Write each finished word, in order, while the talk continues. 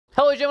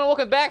Hello, gentlemen.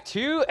 Welcome back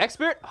to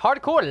Expert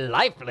Hardcore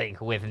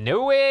Lifelink with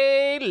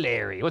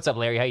NoWayLarry. What's up,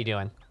 Larry? How you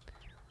doing?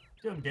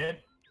 Doing good.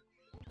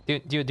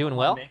 Doing Come on,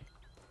 well? me.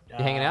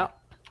 You hanging out?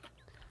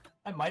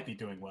 I might be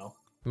doing well.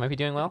 You might be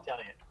doing well. Tell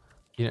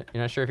you.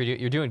 You're not sure if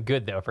you're doing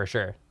good though, for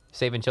sure.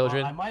 Saving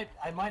children. I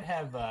might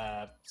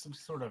have some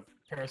sort of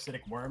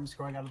parasitic worms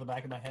growing out of the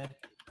back of my head.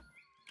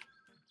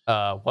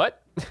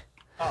 What?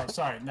 Oh,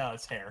 sorry. No,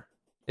 it's hair.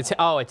 It's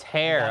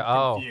hair.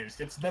 I'm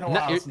confused. It's been a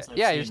while since I've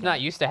yeah, seen you're just that.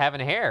 not used to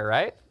having hair,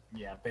 right?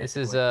 Yeah,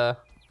 basically. This is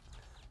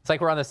it's like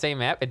we're on the same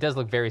map. It does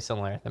look very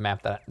similar.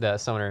 The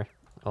Sonar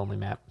only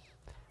map.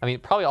 I mean,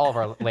 probably all of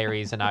our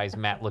Larry's and I's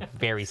map look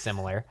very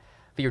similar.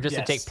 If you were just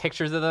to take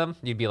pictures of them,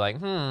 you'd be like, I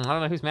don't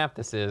know whose map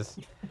this is.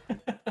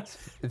 It's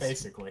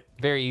basically.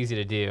 very easy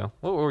to do.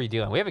 What were we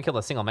doing? We haven't killed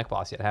a single mech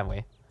boss yet, have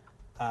we?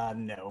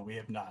 No, we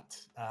have not.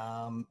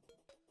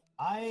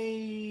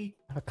 I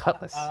have a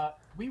cutlass.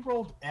 We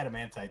rolled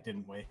adamantite,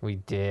 didn't we? We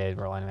did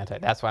roll adamantite.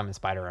 That's why I'm in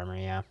spider armor,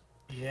 yeah.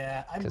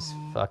 Yeah, because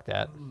fuck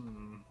that.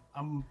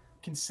 I'm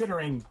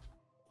considering.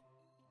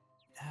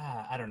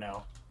 I don't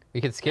know.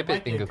 We could skip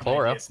it and go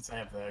chloro. Since I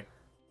have the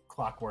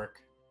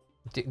clockwork.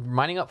 Dude,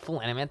 mining up full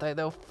adamantite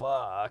though,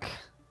 fuck.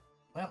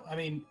 Well, I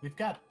mean,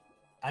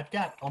 I've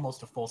got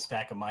almost a full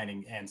stack of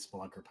mining and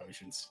spelunker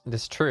potions.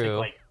 That's true. Take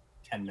like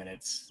 10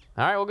 minutes.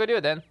 All right, we'll go do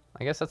it then.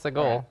 I guess that's the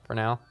goal for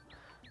now.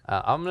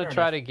 I'm gonna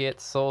try to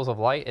get souls of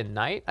light and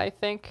night. I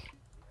think.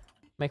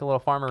 Make a little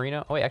farm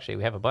arena. Oh wait, actually,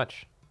 we have a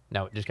bunch.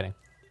 No, just kidding.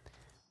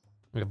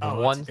 We have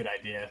that's a good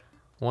idea.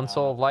 One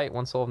soul of light,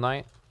 one soul of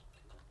night.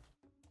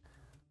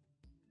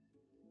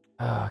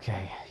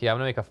 Okay, yeah, I'm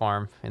gonna make a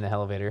farm in the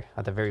elevator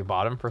at the very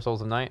bottom for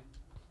souls of night.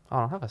 Oh, I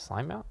don't have a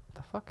slime mount. What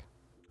the fuck?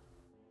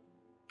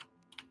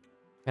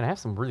 And I have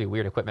some really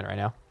weird equipment right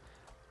now.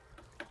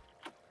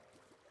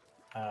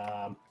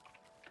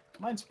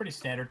 Mine's pretty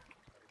standard.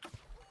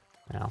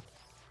 Yeah.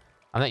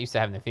 I'm not used to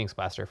having the Phoenix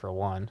Blaster for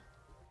one.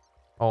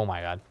 Oh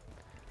my god.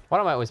 Why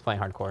am I always playing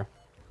hardcore?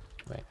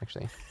 Wait,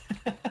 actually.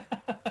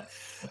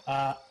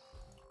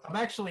 I'm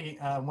actually,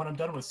 when I'm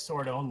done with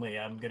sword only,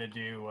 I'm gonna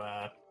do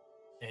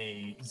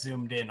a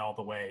zoomed in all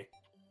the way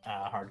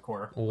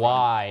hardcore.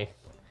 Why?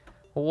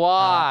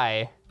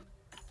 Why?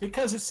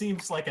 Because it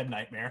seems like a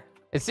nightmare.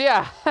 It's It's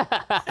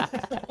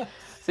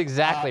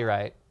exactly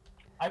right.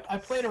 I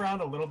played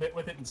around a little bit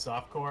with it in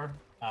softcore,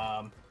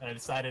 and I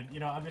decided,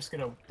 I'm just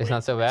gonna. It's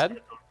not so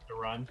bad. To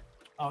run.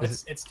 Oh,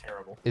 it's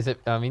terrible. Is it?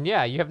 I mean,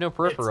 yeah, you have no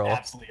peripheral. It's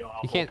absolutely awful.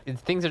 You can't.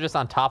 Things are just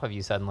on top of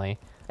you suddenly.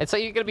 It's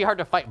like you're gonna be hard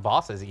to fight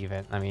bosses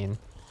even. I mean.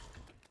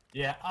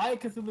 Yeah,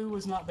 Cthulhu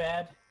was not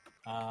bad.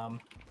 I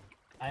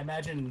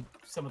imagine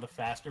some of the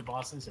faster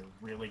bosses are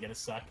really gonna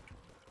suck.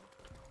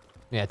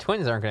 Yeah,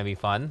 twins aren't gonna be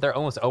fun. They're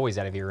almost always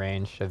out of your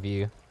range of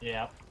view.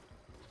 Yeah.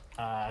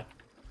 Gonna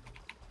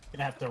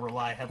have to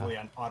rely heavily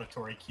on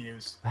auditory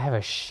cues. I have a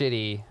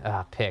shitty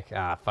pick.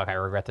 Fuck, I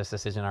regret this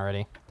decision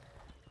already.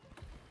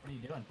 What are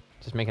you doing?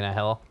 Just making a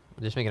hill.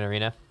 Just making an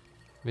arena,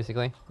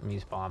 basically. I'm gonna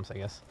use bombs, I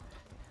guess.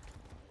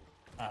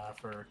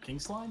 For king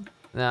slime?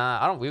 Nah,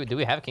 I don't. Do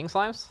we have king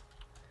slimes?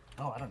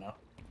 Oh, I don't know.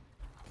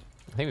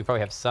 I think we probably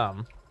have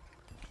some.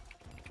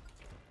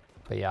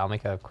 But yeah, I'll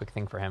make a quick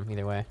thing for him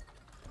either way.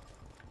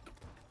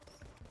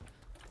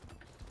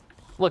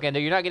 Look, Endo,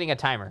 you're not getting a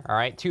timer, all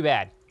right? Too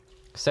bad.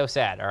 So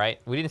sad, all right?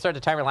 We didn't start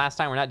the timer last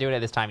time. We're not doing it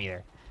this time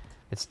either.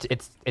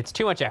 It's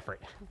too much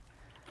effort.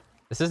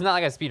 This is not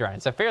like a speed run.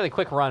 It's a fairly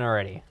quick run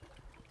already.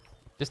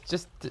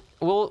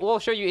 We'll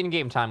show you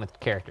in-game time with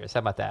characters. How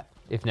about that,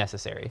 if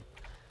necessary?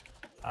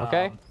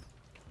 Okay.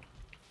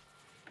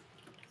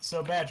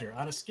 So Badger,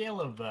 on a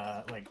scale of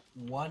like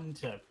 1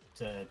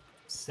 to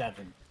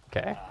 7.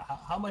 Okay.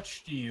 How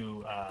much do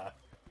you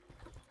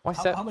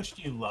how much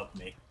do you love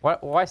me?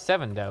 Why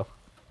 7 though?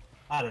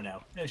 I don't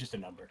know. It's just a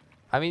number.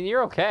 I mean,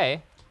 you're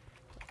okay.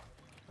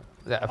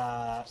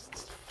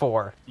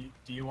 4.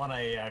 Do you want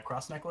a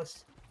cross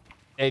necklace?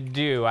 I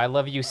do. I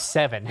love you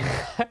 7.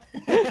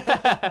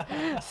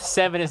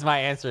 7 is my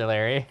answer,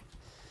 Larry.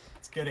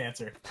 It's a good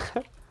answer.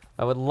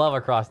 I would love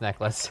a cross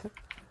necklace.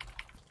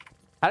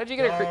 How did you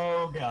get a?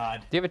 Oh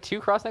God. Do you have 2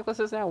 cross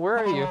necklaces now? Where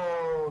are you?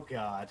 Oh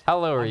God. How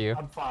low are you?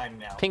 I'm fine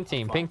now. Pink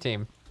team. Pink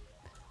team.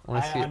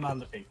 I'm on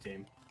the pink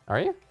team. Are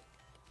you?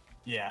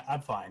 Yeah,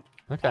 I'm fine.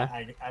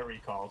 Okay. I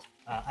recalled.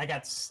 I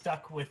got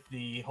stuck with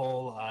the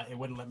whole. It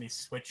wouldn't let me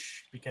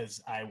switch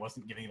because I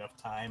wasn't giving enough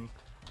time.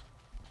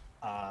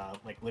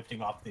 Like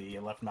lifting off the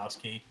left mouse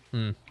key.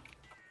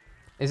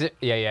 Is it?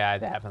 Yeah,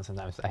 that happens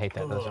sometimes. I hate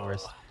that. Those are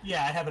worse.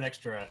 Yeah, I have an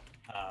extra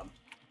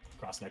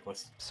cross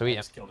necklace. Sweet. I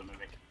just killed a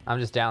mimic. I'm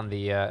just down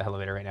the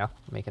elevator right now,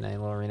 making a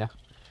little arena.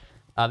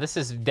 This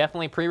is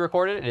definitely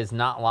pre-recorded. It is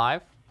not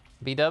live,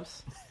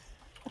 B-dubs.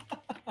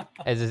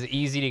 As is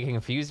easy to get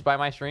confused by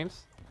my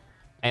streams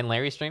and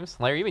Larry's streams.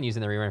 Larry, you've been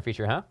using the rerun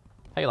feature, huh?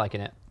 How you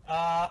liking it?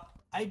 I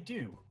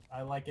do.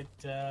 I like it.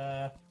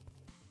 I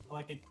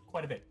like it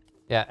quite a bit.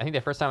 Yeah, I think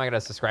the first time I got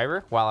a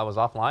subscriber while I was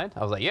offline,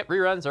 I was like, "Yep,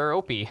 reruns are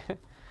OP."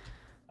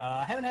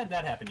 I haven't had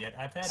that happen yet.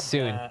 I've had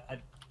soon. a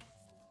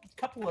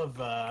couple of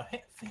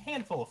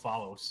handful of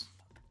follows.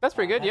 That's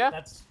pretty good, yeah.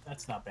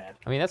 That's not bad.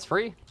 I mean, that's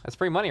free. That's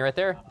free money right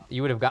there.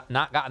 You would have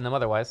not gotten them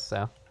otherwise,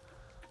 so.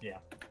 Yeah.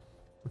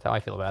 That's how I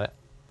feel about it.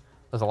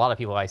 There's a lot of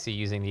people I see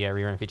using the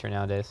rerun feature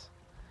nowadays.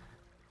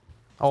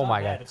 Oh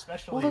my god.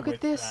 Especially look with,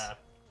 at this. There's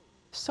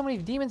so many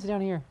demons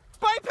down here.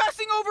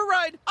 Bypassing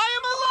override! I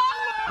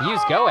am alive!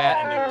 Use go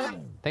at.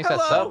 Thanks for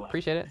that sub.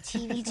 Appreciate it.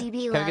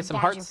 TVGB Can we get some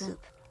hearts?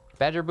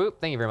 Badger Boop,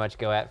 thank you very much,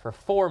 Go at, for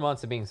 4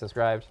 months of being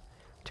subscribed.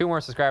 2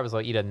 more subscribers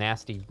will eat a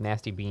nasty,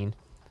 nasty bean.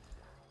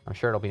 I'm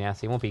sure it'll be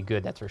nasty. It won't be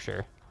good, that's for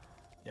sure.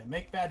 Yeah,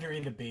 make Badger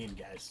eat a bean,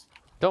 guys.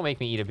 Don't make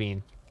me eat a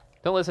bean.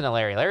 Don't listen to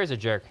Larry. Larry's a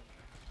jerk.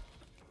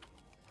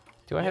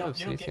 Do I have a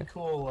You don't get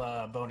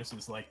cool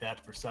bonuses like that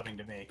for subbing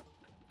to me.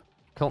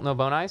 Cool, no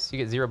bone-ice? You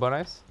get 0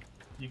 bone-ice?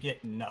 You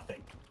get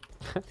nothing.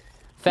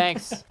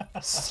 Thanks,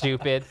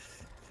 stupid.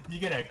 You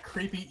get a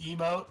creepy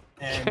emote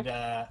and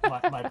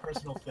my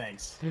personal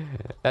thanks.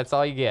 That's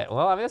all you get.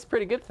 Well, I mean, that's a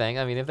pretty good thing.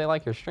 I mean, if they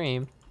like your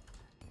stream.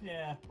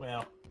 Yeah,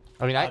 well.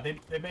 I mean,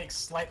 they make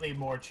slightly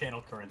more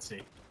channel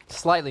currency.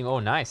 Slightly. Oh,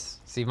 nice.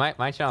 See,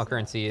 my channel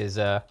currency is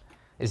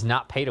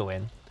not pay to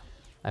win.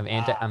 I'm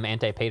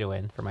anti pay to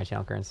win for my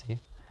channel currency.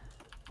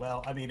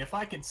 Well, I mean, if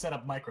I could set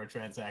up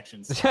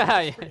microtransactions,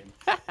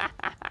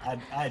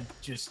 I'd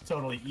just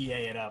totally EA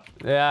it up.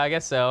 Yeah, I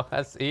guess so.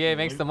 That's EA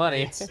makes the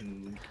money.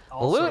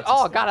 Loot.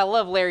 Oh god, I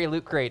love Larry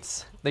loot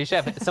crates. They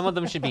should have, some of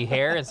them should be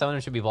hair and some of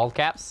them should be bald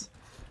caps.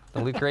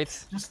 The loot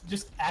crates.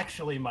 Just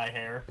actually my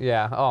hair.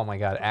 Yeah. Oh my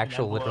god,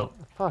 actual literal.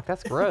 Fuck,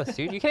 that's gross,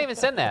 dude. You can't even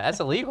send that.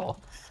 That's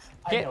illegal.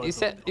 You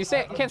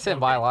can't send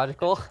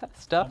biological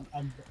stuff.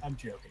 I'm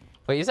joking.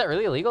 Wait, is that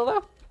really illegal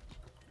though?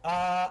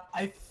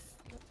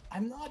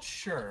 I'm not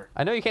sure.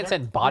 I know you can't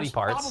send body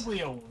parts. There's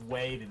probably a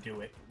way to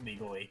do it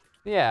legally.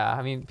 Yeah,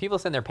 I mean, people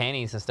send their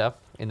panties and stuff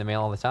in the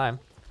mail all the time.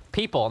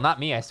 People, not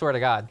me, I swear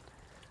to God.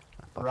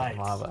 Right.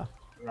 Lava.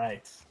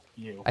 Right.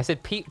 You. I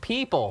said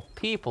people.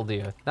 People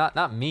do.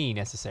 Not me,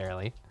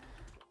 necessarily.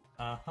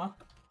 Uh-huh.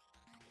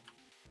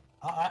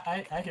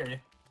 I hear you.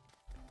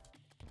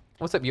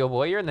 What's up, yo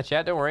boy? You're in the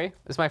chat, don't worry.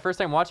 This is my first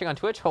time watching on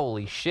Twitch.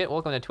 Holy shit,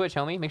 welcome to Twitch,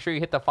 homie. Make sure you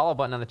hit the follow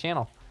button on the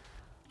channel.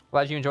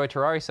 Glad you enjoyed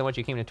Terraria so much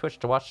you came to Twitch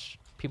to watch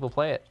people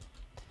play it.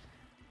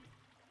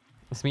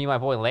 It's me and my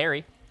boy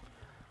Larry.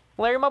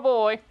 Larry, my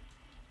boy.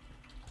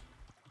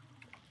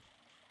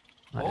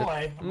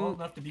 Boy, I'm old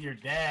enough to be your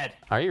dad.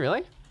 Are you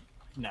really?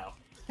 No.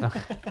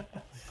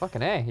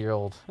 Fucking A, you're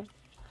old.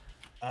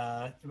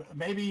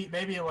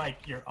 Maybe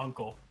like your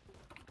uncle.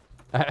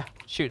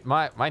 Shoot,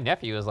 my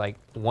nephew is like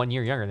 1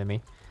 year younger than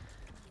me.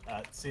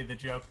 See the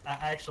joke? I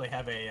actually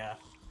have a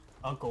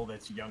uncle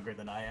that's younger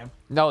than I am.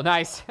 No,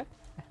 nice.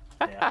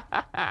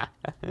 Yeah.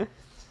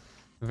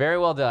 Very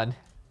well done.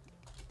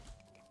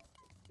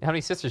 How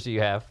many sisters do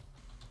you have?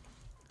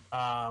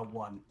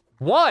 1.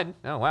 1?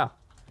 Oh, wow.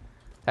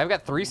 I've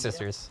got 3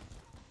 sisters.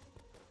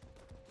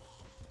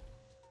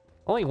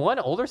 Only 1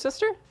 older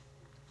sister?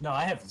 No,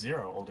 I have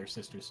 0 older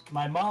sisters.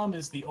 My mom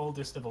is the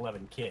oldest of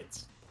 11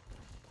 kids.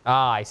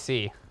 Ah, I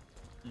see.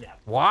 Yeah.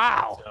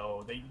 Wow.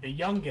 So the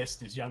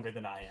youngest is younger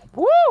than I am.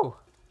 Woo!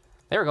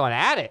 They were going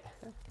at it.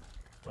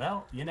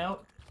 Well, you know.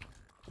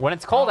 When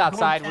it's cold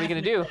outside, what are you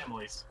going to do?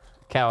 Families.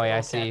 Cowie,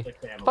 I see.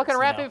 Fucking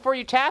wrap it before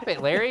you tap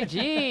it, Larry.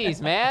 Jeez,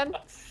 man.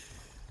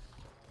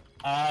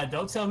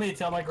 Don't tell me,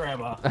 tell my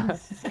grandma.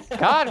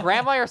 God,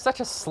 grandma, you're such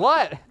a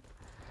slut.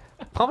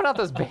 Pumping out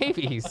those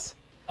babies.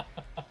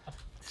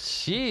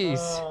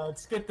 Jeez.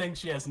 It's a good thing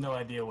she has no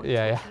idea what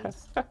yeah.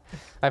 is.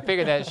 I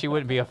figured that she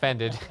wouldn't be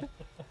offended.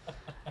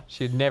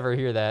 She'd never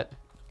hear that.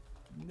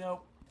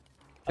 Nope.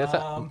 That's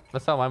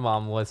how my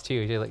mom was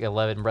too. She had like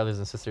 11 brothers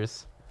and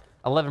sisters.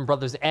 11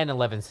 brothers and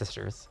 11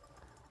 sisters.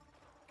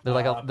 They're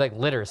like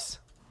litters.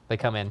 They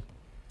come in.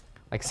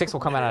 Like 6 will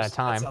come out at a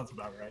time. That sounds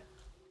about right.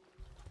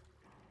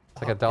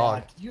 It's like a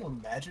dog. God, can you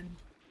imagine?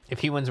 If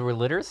humans were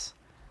litters?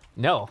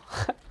 No.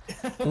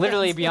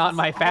 Literally beyond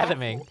my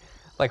fathoming.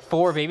 Like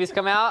 4 babies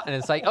come out, and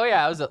it's like, oh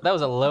yeah, that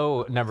was a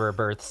low number of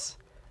births.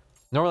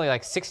 Normally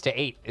like 6 to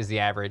 8 is the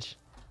average.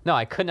 No,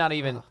 I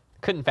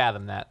couldn't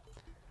fathom that.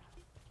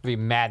 It'd be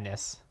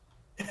madness.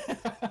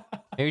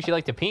 Maybe she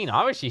liked to peen.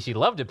 Obviously, she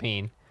loved to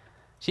peen.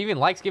 She even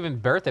likes giving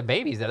birth to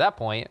babies at that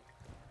point.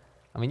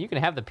 I mean, you can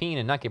have the peen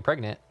and not get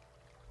pregnant.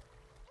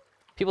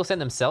 People send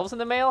themselves in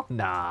the mail?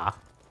 Nah.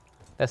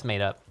 That's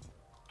made up.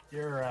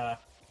 Your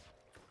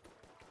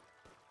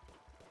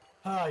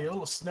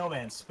little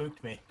snowman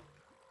spooked me.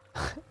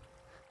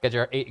 Got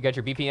your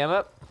BPM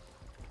up?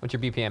 What's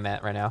your BPM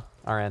at right now,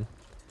 RN?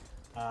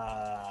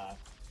 I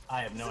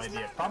have no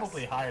idea.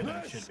 Probably higher than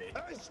it should be.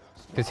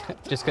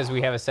 Just because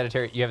you have a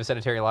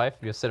sedentary life,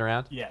 you just sit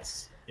around.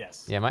 Yes.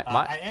 Yes. Yeah,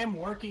 I am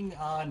working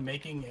on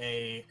making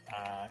a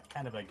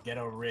kind of a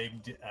ghetto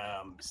rigged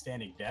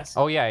standing desk.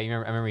 Oh yeah, I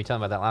remember you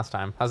telling about that last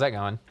time. How's that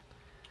going?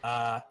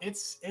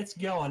 It's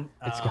going.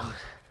 It's going.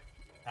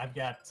 I've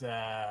got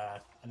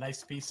a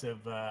nice piece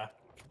of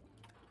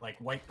like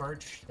white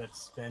birch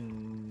that's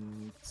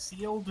been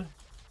sealed.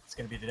 It's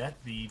gonna be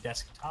the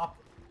desktop.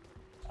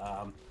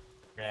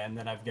 And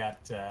then I've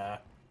got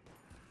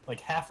like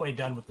halfway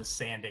done with the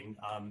sanding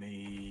on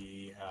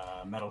the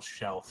metal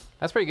shelf.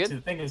 That's pretty So good.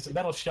 the thing is, the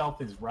metal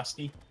shelf is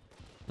rusty.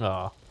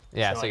 Oh,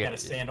 yeah. So So I you gotta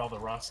sand all the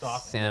rust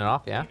off. sand it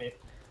off, yeah. clean it.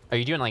 Are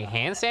you doing like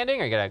hand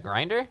sanding or you got a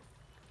grinder?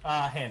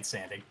 Hand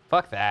sanding.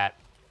 Fuck that.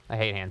 I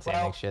hate hand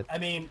sanding Well, shit. I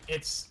mean,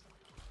 it's,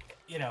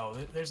 you know,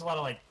 there's a lot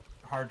of like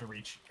hard to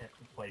reach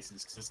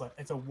places because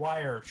it's a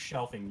wire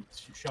shelving.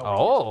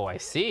 Oh, I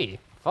see.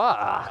 Fuck.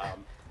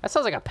 Um, That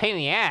sounds like a pain in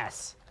the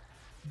ass.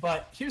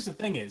 But here's the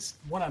thing: is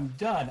when I'm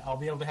done, I'll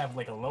be able to have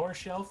like a lower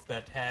shelf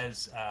that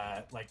has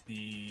like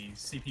the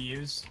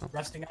CPUs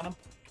resting on them,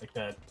 like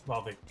the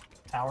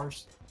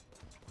towers.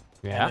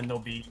 Yeah. And then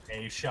there'll be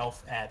a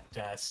shelf at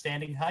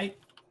standing height,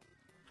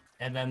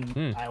 and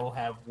then I will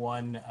have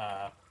one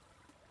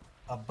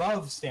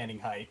above standing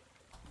height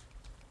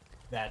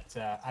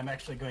that I'm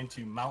actually going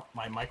to mount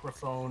my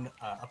microphone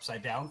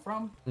upside down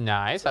from.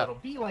 Nice. So it'll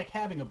be like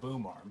having a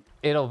boom arm.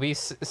 It'll be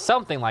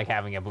something like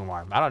having a boom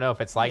arm. I don't know if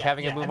it's like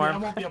having a boom I arm. I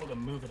won't be able to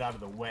move it out of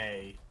the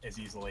way as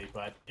easily,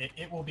 but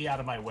it will be out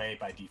of my way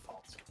by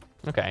default.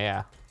 Okay,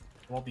 yeah.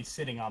 It won't be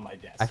sitting on my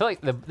desk. I feel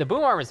like the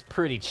boom arm is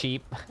pretty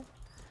cheap.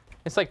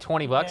 It's like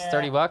 20 bucks,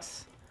 30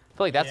 bucks. I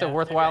feel like that's a Yeah,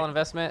 worthwhile maybe.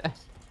 investment.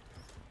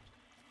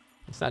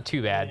 It's not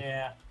too bad.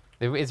 Yeah.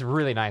 It's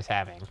really nice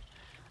having.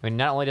 I mean,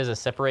 not only does it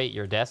separate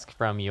your desk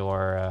from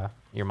your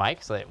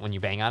mic, so that when you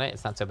bang on it,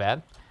 it's not so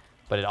bad,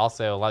 but it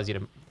also allows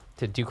you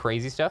to do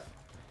crazy stuff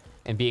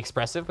and be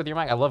expressive with your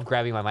mic. I love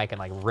grabbing my mic and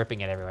like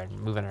ripping it everywhere and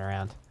moving it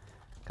around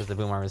because the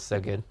boom arm is so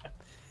good.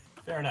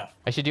 Fair enough.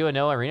 I should do a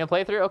No Arena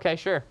playthrough? Okay,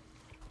 sure.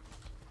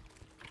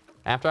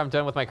 After I'm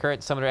done with my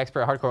current Summoner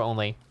Expert Hardcore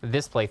only,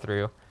 this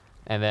playthrough,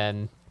 and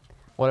then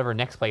whatever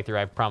next playthrough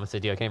I promised to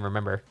do, I can't even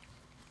remember.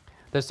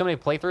 There's so many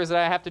playthroughs that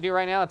I have to do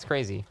right now, it's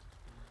crazy.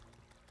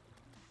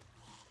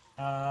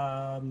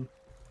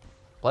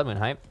 Blood Moon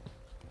hype,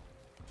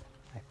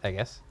 I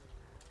guess.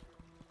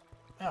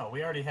 Oh,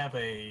 we already have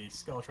a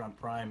Skeletron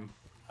Prime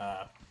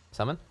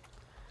Summon?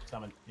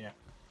 summon. Yeah.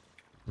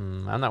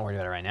 I'm not worried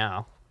about it right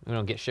now. We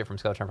don't get shit from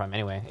Skeletron Prime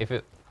anyway. If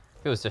it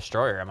was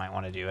Destroyer, I might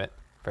want to do it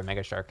for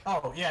Mega Shark.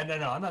 Oh, yeah,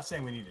 no, I'm not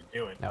saying we need to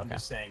do it. I'm Okay.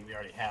 just saying we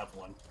already have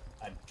one.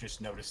 I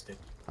just noticed it.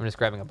 I'm just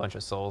grabbing a bunch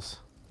of souls.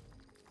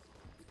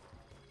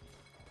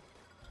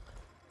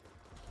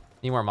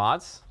 Need more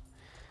mods?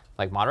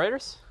 Like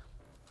moderators?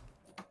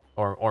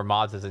 Or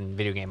mods as in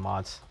video game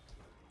mods?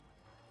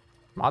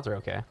 Mods are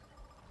okay.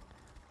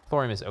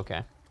 Thorium is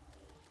okay.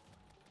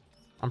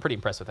 I'm pretty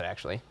impressed with it,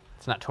 actually.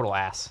 It's not total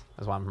ass.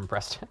 That's why I'm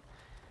impressed.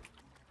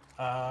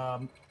 Yeah,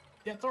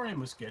 Thorium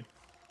was good.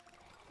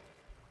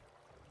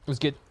 It was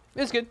good.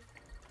 It was good.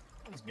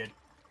 It was good.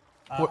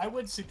 What- I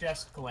would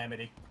suggest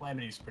Calamity.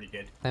 Calamity's pretty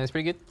good. And it's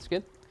pretty good. It's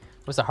good.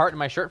 What's the heart in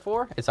my shirt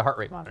for? It's a heart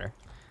rate monitor.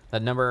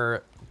 That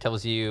number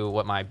tells you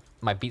what my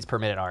beats per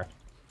minute are.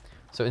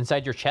 So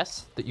inside your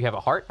chest, that you have a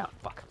heart. Oh,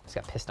 fuck. Just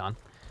got pissed on.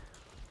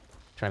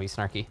 Trying to be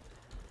snarky.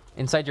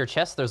 Inside your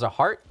chest, there's a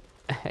heart,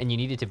 and you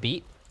need it to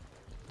beat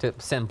to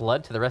send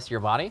blood to the rest of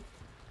your body.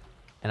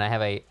 And I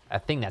have a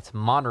thing that's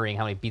monitoring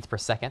how many beats per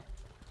second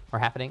are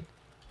happening.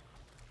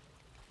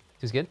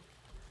 Who's good?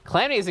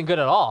 Calamity isn't good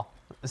at all.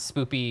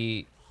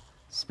 Spooperio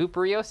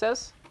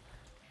says.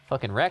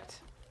 Fucking wrecked.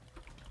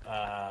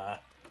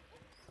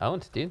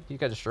 Owned, dude. You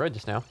got destroyed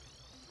just now.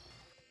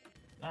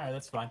 Alright,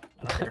 that's fine.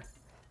 I don't care.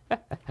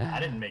 I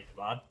didn't make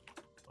the mod.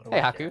 What do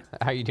Hey, I Haku. care?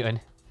 How you doing?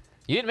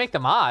 You didn't make the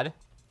mod.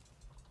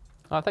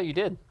 Oh, I thought you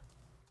did.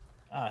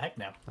 Heck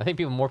no. I think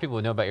more people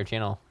would know about your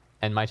channel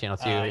and my channel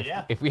too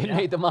Yeah, if we had yeah.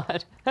 made the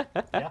mod.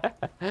 Yeah.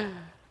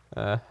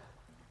 I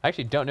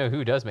actually don't know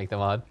who does make the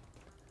mod.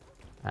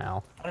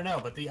 Ow. I don't know,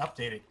 but they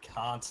update it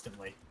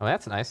constantly. Oh,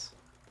 that's nice.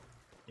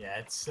 Yeah,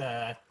 it's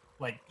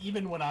like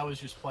even when I was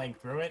just playing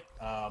through it,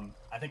 I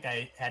think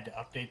I had to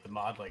update the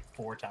mod like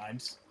 4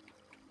 times.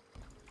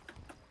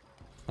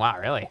 Wow,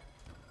 really?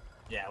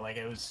 Yeah, like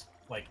it was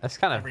like That's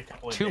kind every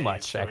couple of of too days,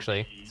 much, there would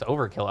actually. be, It's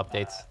overkill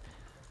updates.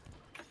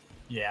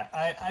 Yeah,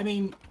 I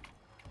mean,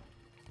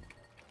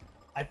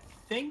 I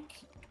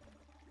think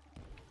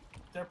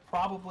they're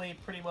probably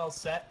pretty well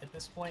set at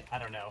this point. I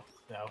don't know,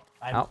 though.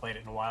 I haven't played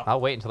it in a while.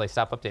 I'll wait until they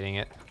stop updating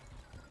it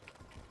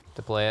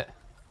to play it.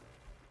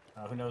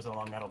 Who knows how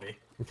long that'll be.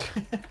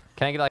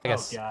 Can I get like Oh,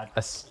 God.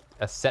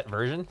 a set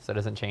version so it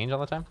doesn't change all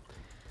the time?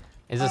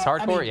 Is this I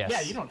hardcore? mean, Yes.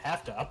 Yeah, you don't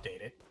have to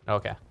update it.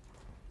 Okay.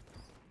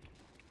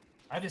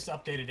 I just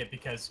updated it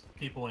because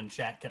people in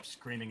chat kept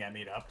screaming at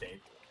me to update.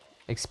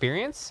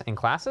 Experience in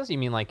classes? You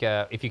mean like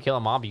if you kill a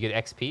mob, you get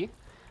XP?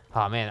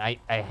 Oh man,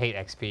 I hate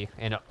XP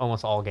in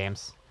almost all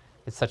games.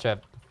 It's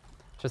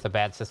just a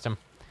bad system.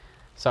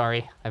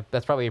 Sorry,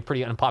 that's probably a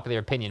pretty unpopular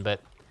opinion, but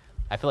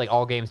I feel like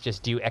all games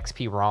just do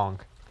XP wrong.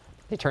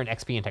 They turn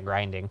XP into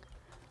grinding.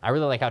 I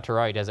really like how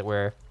Terraria does it,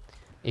 where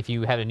if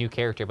you had a new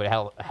character but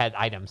it had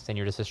items, then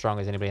you're just as strong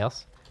as anybody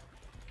else.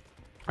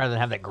 Rather than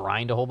have that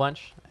grind a whole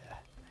bunch.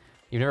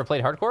 You've never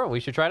played hardcore? We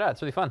should try it out.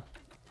 It's really fun.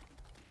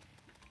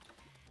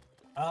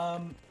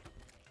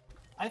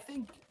 I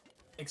think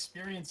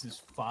experience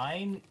is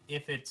fine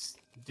if it's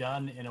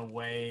done in a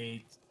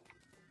way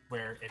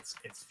where it's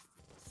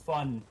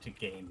fun to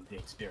gain the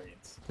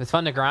experience. It's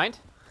fun to grind?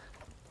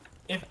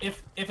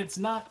 if it's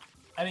not,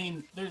 I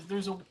mean,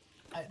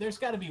 there's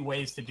got to be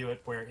ways to do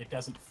it where it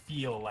doesn't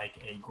feel like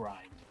a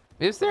grind.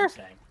 Is there?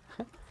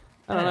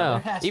 I don't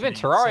know. Even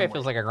Terraria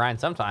feels like a grind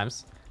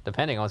sometimes,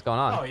 depending on what's going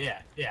on. Oh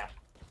yeah, yeah.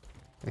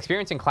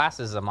 Experiencing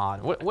classes is a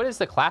mod. What does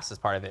the classes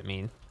part of it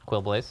mean?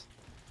 Quillblaze.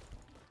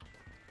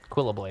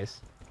 Quillablaze.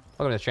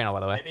 Welcome to the channel, by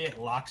the way. Maybe it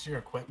locks your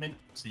equipment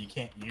so you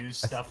can't use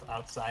stuff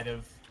outside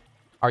of.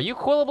 Are you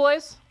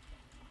Quillablaze?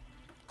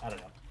 I don't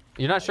know.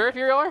 You're not sure if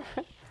you are?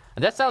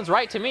 That sounds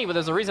right to me, but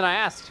there's a reason I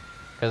asked.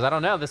 Because I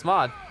don't know this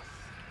mod.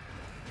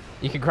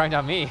 You can grind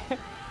on me.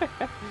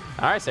 All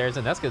right,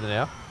 Saracen, that's good to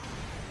know.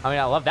 I mean,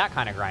 I love that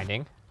kind of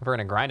grinding. If we're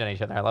gonna grind on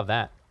each other, I love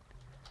that.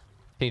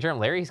 Can you turn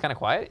Larry? He's kind of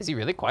quiet. Is he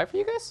really quiet for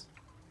you guys?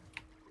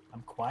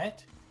 I'm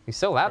quiet? He's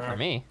so loud for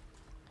me.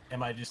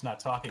 Am I just not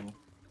talking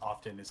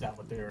often? Is that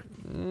what they're...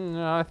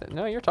 No,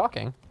 no, you're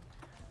talking.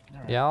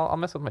 Right. Yeah, I'll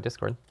mess with my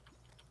Discord.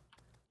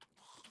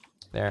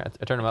 There,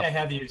 I turned him up. I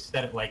have you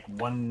set at like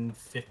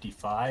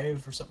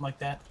 155 or something like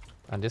that.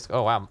 On Discord?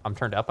 Oh, wow. I'm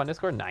turned up on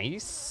Discord?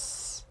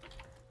 Nice.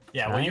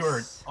 Yeah, nice. well, you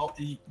were...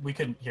 we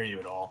couldn't hear you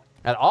at all.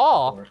 At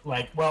all? Or,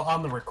 like, well,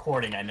 on the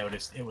recording, I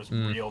noticed it was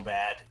real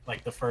bad.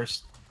 Like, the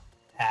first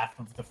half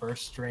of the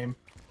first stream.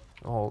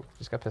 Oh,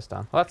 just got pissed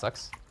on. Well, that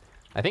sucks.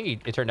 I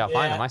think it turned out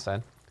fine on my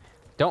side.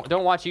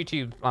 Don't watch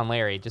YouTube on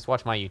Larry. Just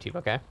watch my YouTube,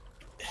 okay?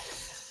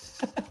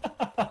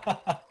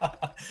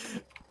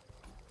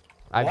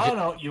 Why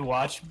don't you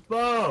watch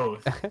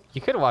both?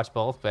 You could watch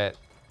both, but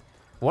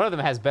one of them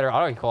has better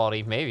audio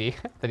quality, maybe,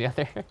 than the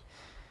other.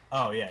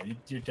 Oh, yeah.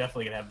 You're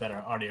definitely going to have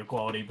better audio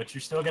quality, but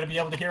you're still going to be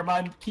able to hear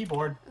my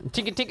keyboard.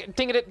 Tink it, tink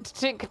it,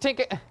 tink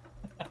it.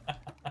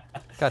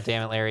 God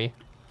damn it, Larry.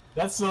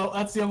 That's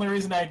the only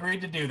reason I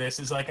agreed to do this.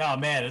 Is like, oh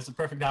man, it's a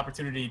perfect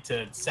opportunity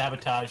to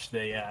sabotage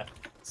the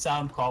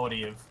sound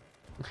quality of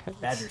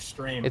Badger's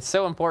stream. It's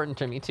so important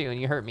to me too,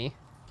 and you hurt me.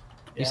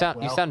 You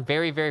sound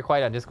very, very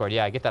quiet on Discord.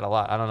 Yeah, I get that a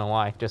lot. I don't know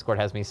why. Discord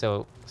has me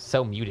so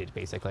muted,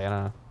 basically. I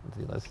don't know what to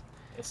do this.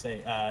 I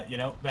say, you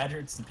know, Badger,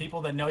 it's the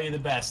people that know you the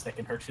best that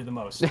can hurt you the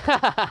most.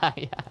 Yeah.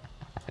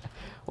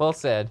 Well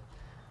said.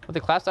 What the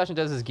class option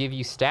does is give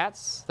you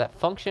stats that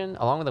function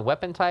along with the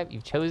weapon type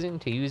you've chosen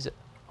to use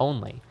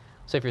only.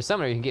 So if you're a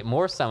summoner, you can get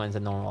more summons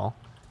than normal.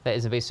 That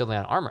isn't based solely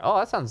on armor. Oh,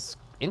 that sounds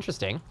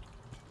interesting.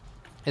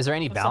 Is there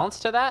any balance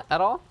to that at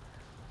all?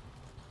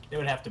 It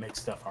would have to make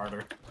stuff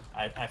harder,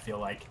 I feel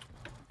like.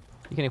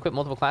 You can equip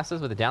multiple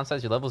classes with the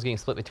downsides your levels getting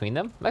split between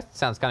them. That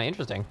sounds kind of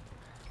interesting.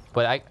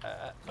 But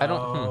I don't...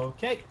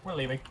 Okay, we're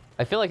leaving.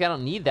 I feel like I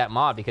don't need that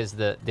mod because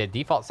the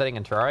default setting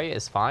in Terraria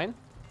is fine.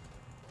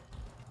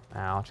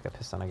 Ow, I just got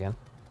pissed on again.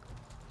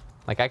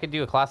 Like, I could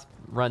do a class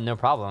run no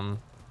problem.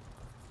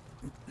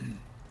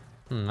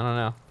 I don't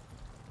know.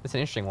 It's an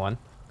interesting one.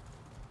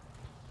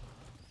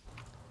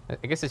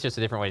 I guess it's just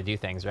a different way to do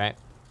things, right?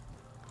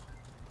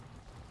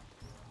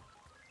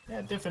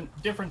 Yeah,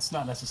 difference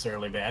not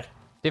necessarily bad.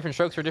 Different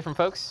strokes for different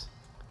folks?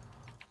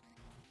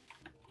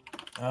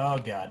 Oh,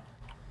 God.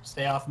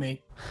 Stay off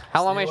me.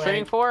 How long am I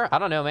streaming for? I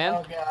don't know, man.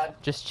 Oh, God.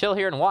 Just chill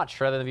here and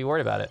watch rather than be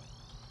worried about it.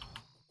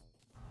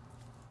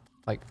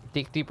 Like,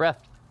 deep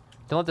breath.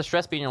 Don't let the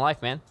stress be in your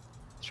life, man.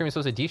 Streaming is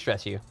supposed to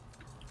de-stress you.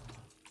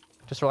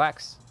 Just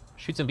relax.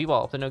 Shoot some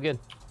b-ball up to no good.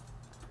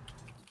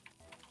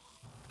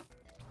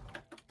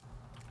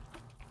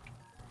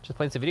 Just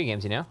playing some video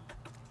games, you know?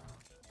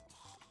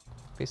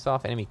 Face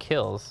off enemy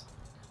kills.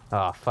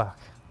 Oh, fuck.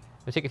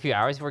 It'll take a few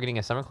hours before getting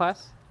a summer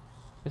class?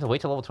 We have to wait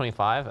till level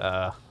 25?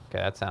 Okay,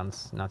 that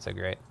sounds not so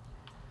great.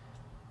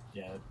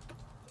 Yeah,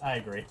 I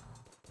agree.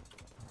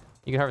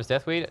 You can harvest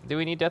deathweed. Do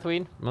we need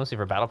deathweed? Mostly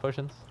for battle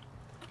potions.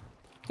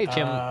 Hey,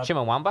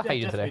 Chimawamba, how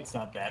you doing today? It's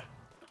not bad.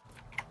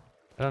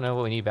 I don't know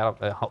what we need.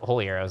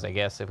 Holy arrows, I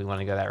guess, if we want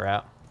to go that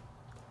route.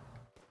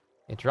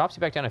 It drops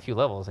you back down a few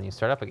levels and you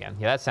start up again.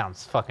 Yeah, that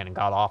sounds fucking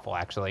god-awful,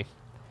 actually.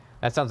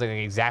 That sounds like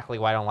exactly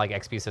why I don't like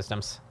XP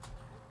systems.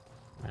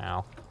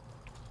 Ow.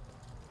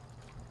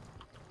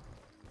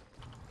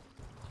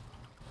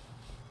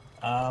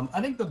 I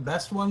think the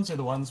best ones are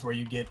the ones where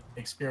you get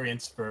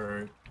experience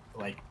for,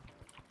 like,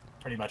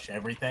 pretty much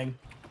everything.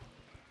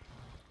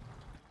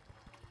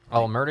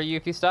 I'll murder you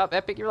if you stop.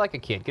 Epic, you're like a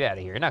kid. Get out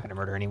of here. You're not going to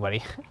murder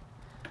anybody.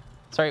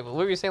 Sorry, what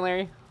were you saying,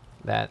 Larry?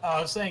 I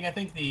was saying I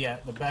think the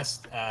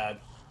best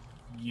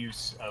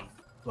use of,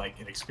 like,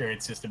 an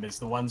experience system is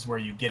the ones where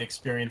you get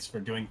experience for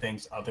doing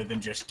things other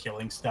than just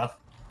killing stuff.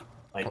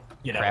 Like,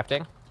 you know...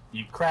 Crafting?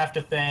 You craft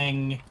a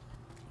thing,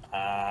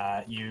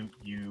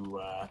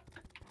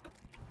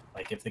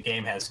 like, if the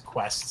game has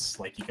quests,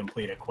 like, you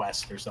complete a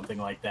quest or something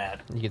like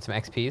that. You get some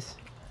XPs?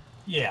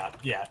 Yeah.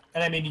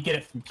 And I mean, you get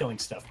it from killing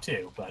stuff,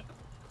 too, but...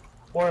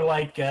 Or,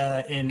 like,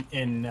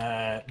 in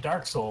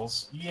Dark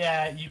Souls,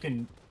 yeah, you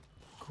can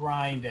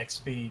grind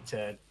XP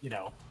to, you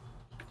know,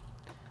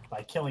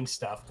 by killing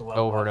stuff to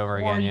level over and over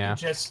again, yeah. Or you can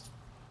just,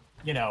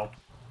 you know,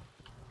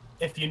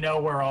 if you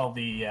know where all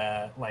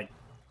the, like,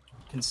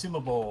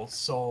 consumable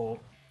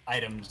soul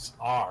items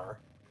are...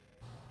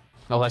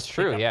 Oh, that's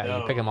true. Yeah,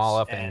 you pick them all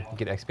up and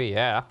get XP.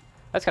 Yeah,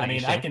 that's kind of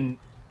interesting.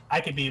 I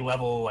could be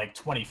level like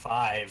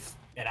 25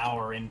 an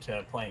hour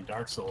into playing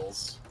Dark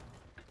Souls,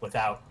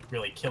 without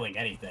really killing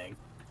anything.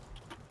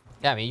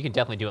 Yeah, I mean, you can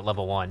definitely do it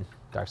level 1.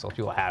 Dark Souls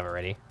people have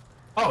already.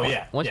 Oh,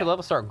 yeah. Once your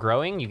levels start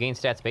growing, you gain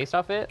stats based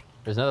off it.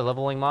 There's another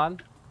leveling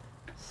mod,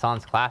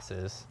 Sans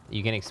Classes.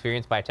 You gain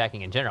experience by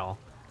attacking in general.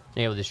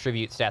 You're able to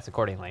distribute stats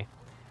accordingly.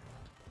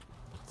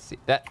 See,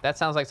 that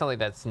sounds like something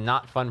that's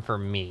not fun for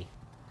me.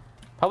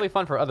 Probably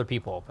fun for other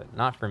people, but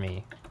not for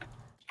me.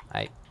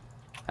 I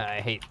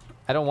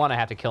don't want to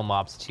have to kill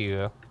mobs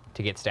to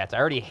get stats. I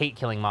already hate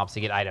killing mobs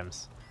to get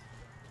items,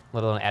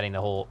 let alone adding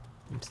the whole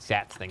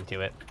stats thing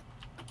to it.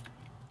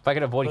 If I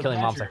could avoid killing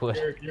mobs, I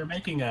would. You're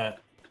making a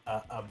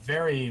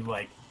very,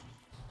 like,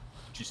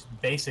 just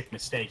basic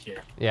mistake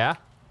here. Yeah?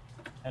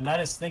 And that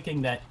is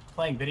thinking that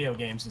playing video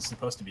games is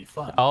supposed to be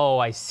fun. Oh,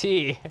 I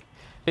see.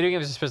 Video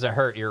games are supposed to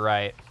hurt, you're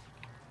right.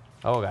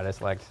 Oh god, it's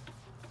lagged.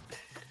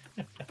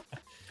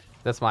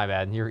 That's my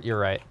bad, you're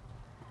right.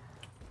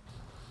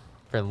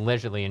 For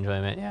leisurely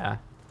enjoyment, yeah.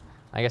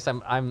 I guess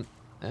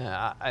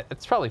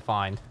it's probably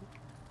fine.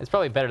 It's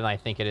probably better than I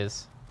think it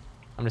is.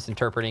 I'm just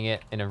interpreting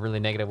it in a really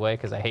negative way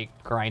because I hate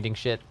grinding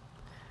shit.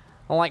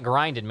 I don't like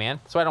grinding, man.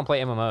 That's why I don't play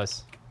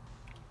MMOs.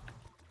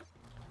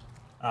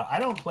 I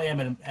don't play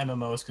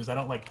MMOs because I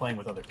don't like playing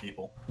with other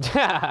people.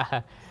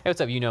 Hey,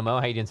 what's up, Mo?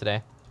 How you doing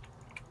today?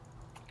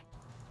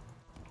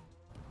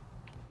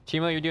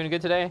 Chimo, you're doing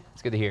good today?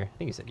 It's good to hear. I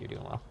think you said you're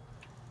doing well.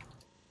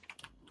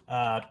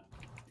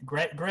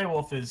 Grey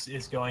Wolf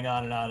is going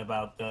on and on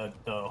about the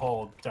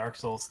whole Dark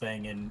Souls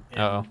thing and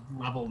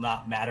level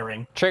not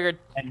mattering. Triggered.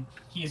 And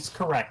he's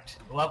correct.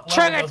 Level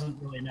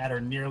doesn't really matter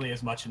nearly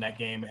as much in that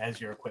game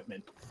as your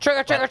equipment.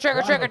 Triggered.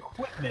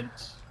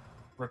 Equipment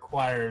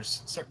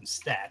requires certain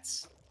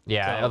stats.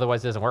 Yeah, so,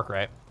 otherwise it doesn't work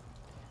right.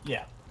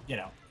 Yeah, you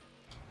know.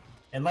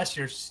 Unless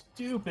you're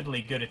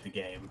stupidly good at the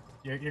game,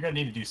 you're going to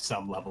need to do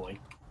some leveling.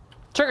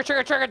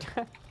 Triggered.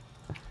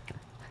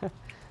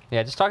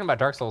 Yeah, just talking about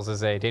Dark Souls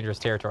is a dangerous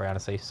territory,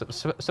 honestly.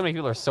 So many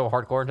people are so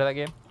hardcore into that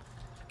game.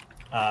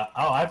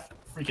 I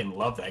freaking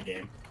love that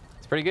game.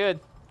 It's pretty good.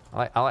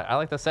 I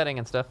like the setting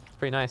and stuff. It's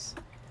pretty nice.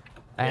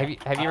 Yeah,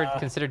 have you ever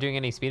considered doing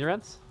any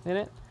speedruns in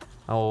it?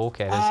 Oh,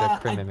 okay. There's a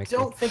crim mimic. I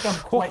don't think I'm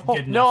quite good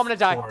enough. No, I'm gonna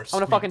die. I'm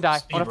gonna fucking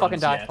die. I'm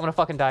gonna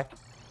fucking die.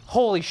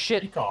 Holy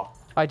shit!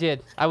 I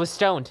did. I was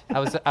stoned. I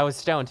was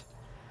stoned.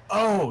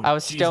 Oh, I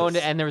was stoned,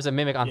 and there was a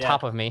mimic on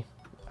top of me.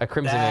 A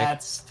crimson mimic.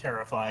 That's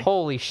terrifying.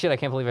 Holy shit! I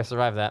can't believe I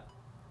survived that.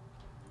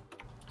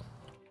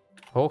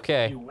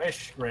 Okay. You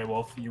wish, Grey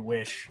Wolf. You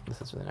wish.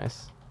 This is really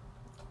nice.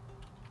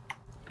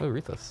 Oh,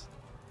 Ruthless.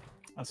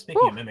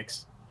 Speaking of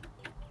mimics.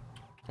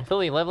 I feel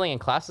the leveling and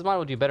classes mod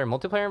would do better in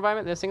multiplayer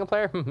environment than a single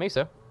player. Maybe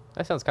so.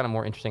 That sounds kind of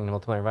more interesting in a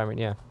multiplayer environment,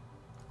 yeah.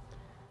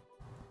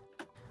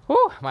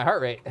 Whew, my heart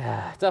rate.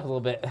 It's up a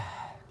little bit.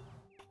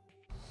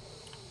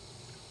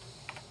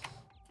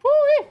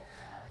 Woo-wee.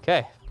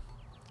 Okay.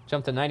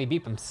 Jump to 90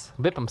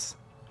 beepums.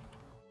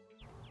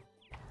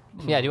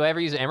 Yeah, do I ever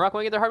use an Amrock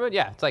when I get to hard mode?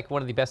 Yeah, it's like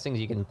one of the best things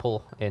you can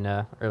pull in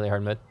early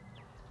hard mode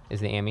is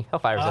the Ammy.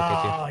 Hellfire's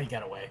okay too. Oh, he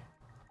got away.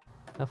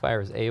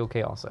 Hellfire is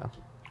A-okay also.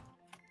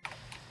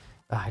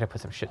 I gotta put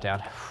some shit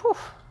down. Whew.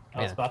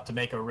 I was about to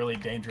make a really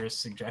dangerous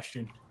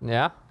suggestion.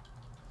 Yeah?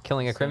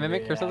 Killing a crim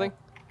mimic or something?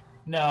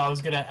 No, I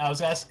was gonna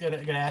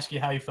ask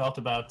you how you felt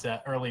about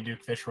early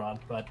Duke Fishron,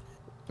 but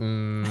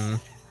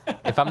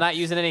if I'm not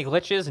using any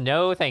glitches,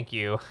 no thank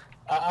you.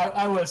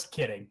 I was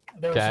kidding.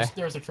 There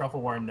was a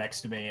truffle worm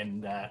next to me,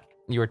 and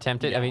you were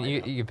tempted. I mean,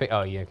 you pick.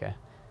 Oh, yeah, okay.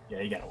 Yeah,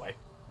 you got away.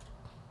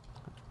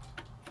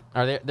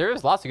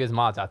 There's lots of good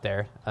mods out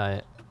there.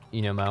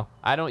 Mo.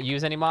 I don't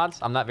use any mods.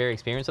 I'm not very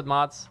experienced with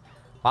mods.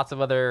 Lots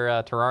of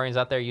other Terrarians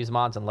out there use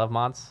mods and love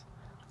mods.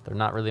 They're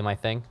not really my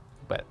thing,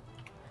 but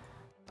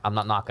I'm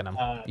not knocking them.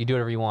 You do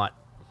whatever you want.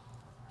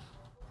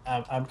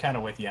 I'm kind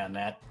of with you on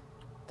that.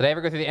 Did I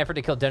ever go through the effort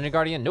to kill Dungeon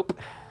Guardian? Nope,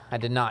 I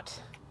did not.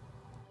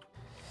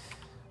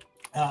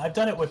 I've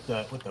done it with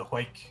the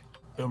Hoik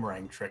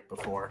boomerang trick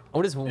before.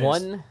 What is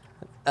one?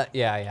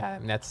 Yeah. I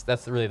mean,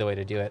 that's really the way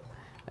to do it.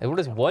 What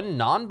is one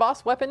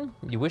non-boss weapon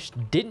you wish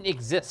didn't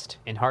exist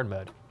in hard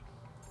mode?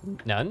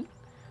 None.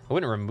 I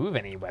wouldn't remove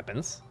any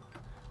weapons.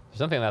 There's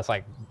something that's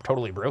like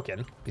totally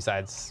broken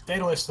besides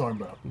Daedalus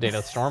Stormbow.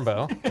 Daedalus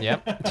Stormbow.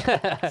 Yep.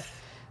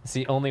 It's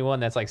the only one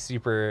that's like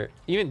super.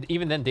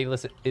 Even then,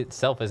 Daedalus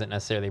itself isn't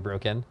necessarily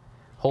broken.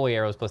 Holy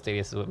arrows plus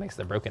Daedalus is what makes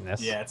the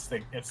brokenness. Yeah, it's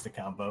the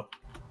combo.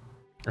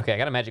 Okay, I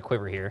got a magic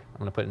quiver here. I'm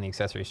gonna put it in the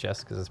accessories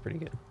chest because it's pretty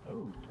good.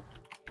 Oh,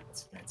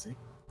 that's fancy.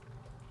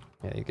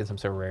 Yeah, you get them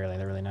so rarely.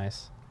 They're really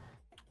nice.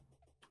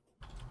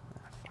 Oh,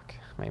 fuck,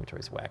 my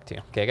inventory's whack too.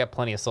 Okay, I got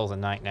plenty of souls of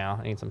night now.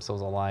 I need some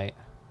souls of light.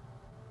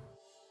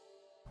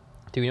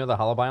 Do we know where the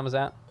hollow biome is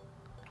at?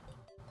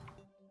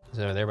 Is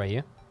it over there by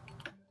you?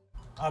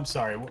 I'm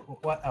sorry.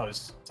 What? I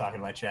was talking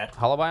to my chat.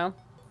 Hollow biome?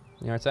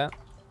 You know where it's at?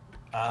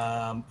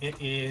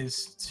 It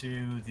is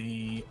to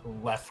the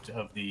left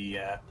of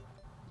the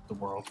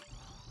world.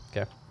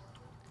 Okay.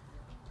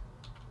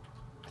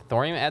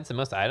 Thorium adds the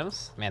most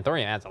items? Man,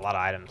 thorium adds a lot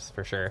of items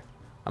for sure.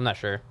 I'm not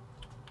sure.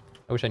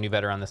 I wish I knew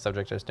better on this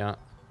subject. I just don't.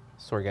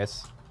 Sorry,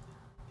 guys.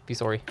 Be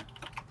sorry.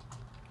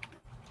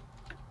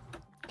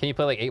 Can you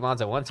play like 8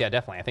 mods at once? Yeah,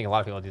 definitely. I think a lot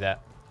of people do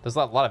that. There's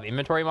a lot of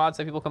inventory mods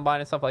that people combine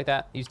and stuff like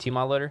that. Use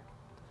Tmod loader.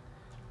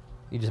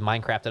 You just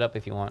Minecraft it up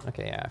if you want.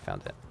 Okay, yeah, I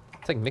found it.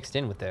 It's like mixed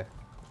in with the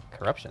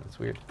corruption. It's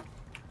weird.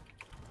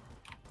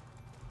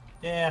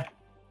 Yeah.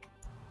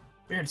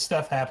 Weird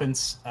stuff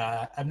happens.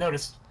 I've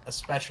noticed,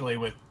 especially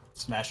with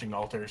smashing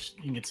altars,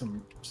 you can get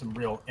some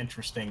real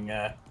interesting...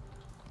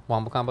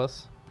 Wombo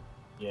combos?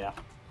 Yeah.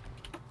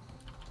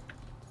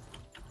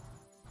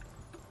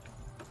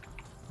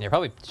 Yeah,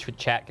 probably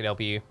chat could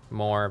help you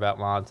more about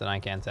mods than I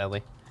can,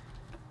 sadly.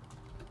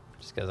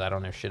 Just because I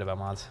don't know shit about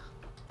mods.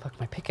 Fuck,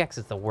 my pickaxe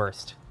is the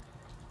worst.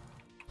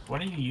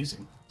 What are you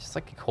using? Just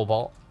like a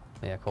cobalt.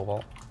 Yeah,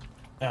 cobalt.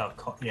 Oh,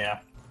 yeah.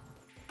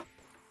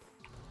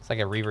 It's like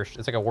a reaver.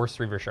 It's like a worse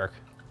reaver shark.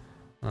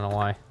 I don't know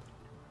why.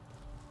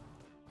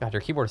 God,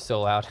 your keyboard is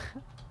so loud.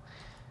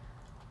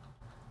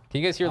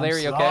 Can you guys hear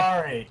Larry okay?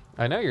 Sorry.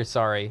 I know you're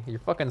sorry. You're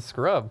fucking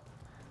scrub.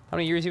 How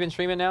many years you been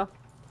streaming now?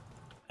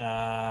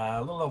 A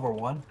little over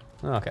 1.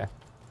 Oh, okay.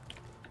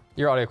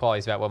 Your audio quality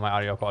is about what my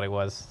audio quality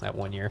was that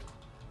 1 year.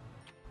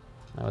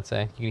 I would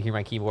say. You can hear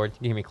my keyboard. You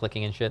can hear me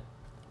clicking and shit.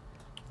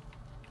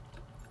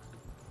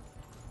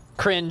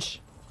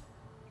 Cringe.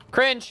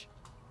 Cringe.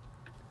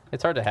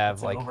 It's hard to have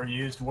It's like an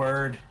overused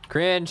word.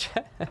 Cringe.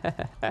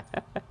 I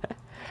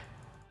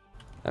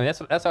mean,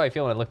 that's how I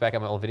feel when I look back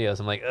at my old videos.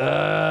 I'm like,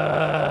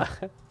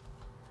 ugh.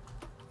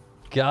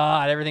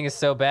 God, everything is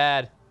so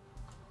bad.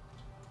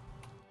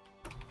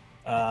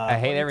 I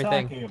hate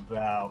everything. What are you talking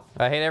about?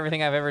 I hate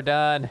everything I've ever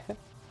done.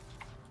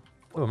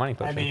 Ooh, mining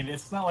potion. I mean,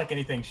 it's not like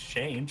anything's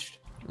changed.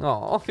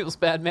 Oh, feels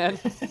bad, man.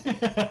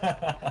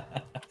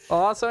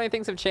 Oh, so many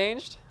things have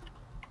changed.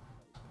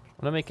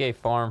 I'm gonna make a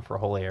farm for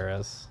holy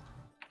arrows.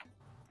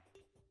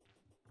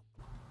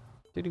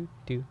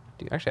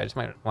 Actually, I just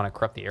might want to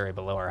corrupt the area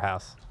below our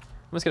house.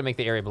 I'm just gonna make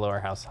the area below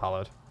our house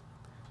hollowed.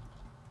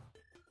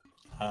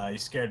 You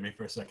scared me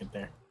for a second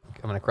there.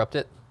 I'm gonna corrupt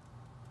it.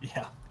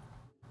 Yeah.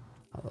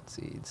 Hollowed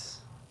seeds.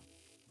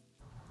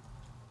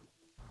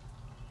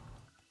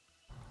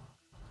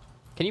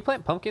 Can you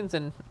plant pumpkins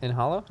in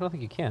hollow? I don't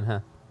think you can,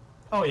 huh?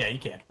 Oh yeah, you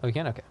can. Oh, you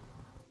can? Okay.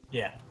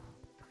 Yeah.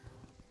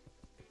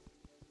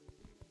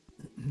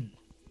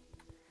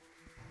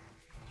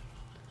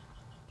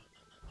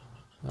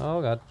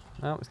 Oh god.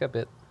 Oh, it's got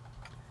bit.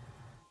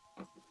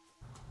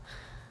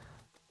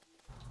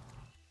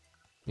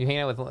 You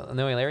hanging out with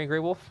NoWayLarry, Grey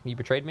Wolf? You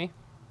betrayed me?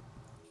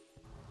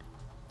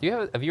 Do you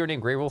have a viewer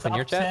named Grey Wolf in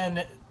your chat?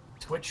 10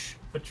 Twitch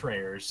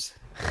betrayers.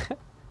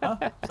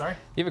 Huh? Sorry?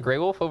 You have a Grey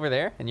Wolf over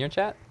there in your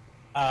chat?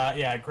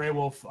 Yeah, Grey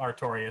Wolf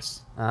Artorias.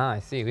 Ah, I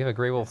see. We have a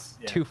Grey Wolf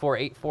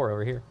 2484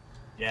 over here.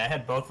 Yeah, I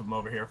had both of them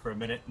over here for a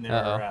minute, and they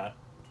were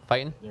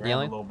fighting, they were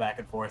yelling, a little back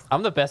and forth.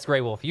 I'm the best Grey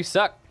Wolf. You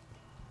suck.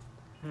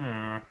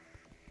 Hmm.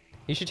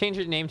 You should change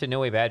your name to No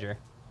Way Badger.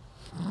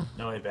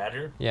 No Way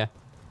Badger? Yeah.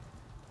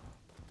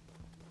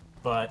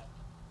 But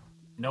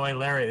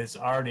NoWayLarry is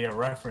already a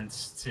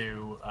reference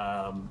to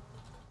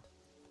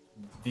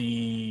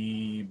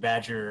the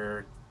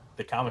Badger,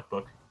 the comic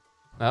book.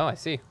 Oh, I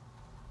see.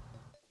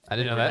 I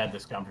didn't know that. We've had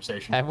this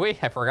conversation. Have we?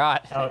 I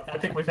forgot. Oh, I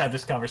think we've had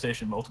this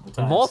conversation multiple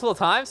times. Multiple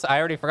times? I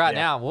already forgot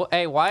now. Well,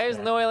 hey, why is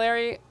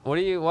NoWayLarry? What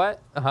are you?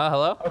 What?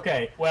 Hello?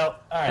 Okay. Well,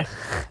 all right.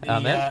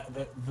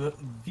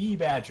 The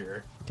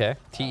Badger. Okay.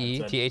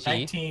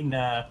 T-E-T-H-E.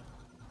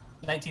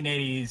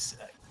 1980s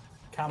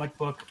comic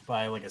book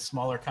by like a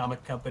smaller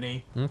comic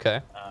company. Okay.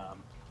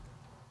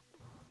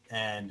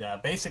 And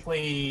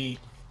basically,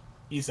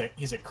 he's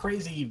a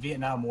crazy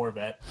Vietnam War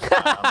vet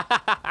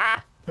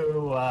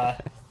who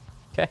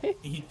okay.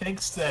 he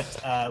thinks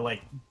that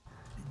like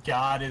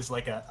God is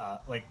like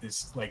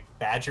this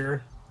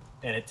badger,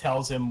 and it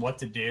tells him what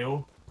to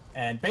do.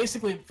 And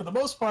basically, for the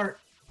most part,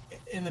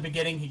 in the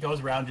beginning, he goes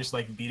around just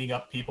like beating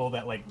up people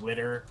that like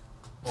litter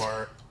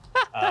or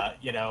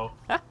you know,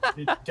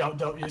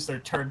 don't use their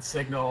turn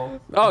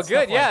signal. Oh,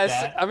 good. Yes.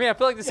 Like I mean, I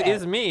feel like this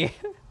is me.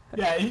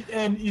 Yeah,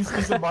 and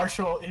he's a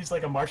martial. He's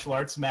like a martial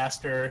arts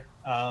master.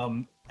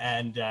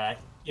 And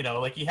you know,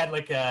 like he had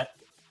like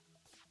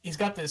he's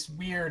got this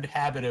weird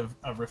habit of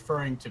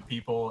referring to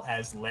people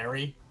as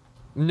Larry.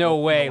 No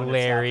way,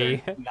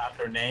 Larry. Not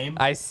their name.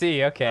 I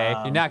see. Okay,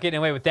 you're not getting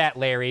away with that,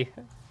 Larry.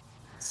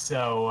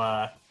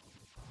 So.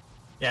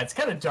 Yeah, it's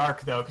kind of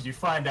dark though, because you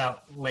find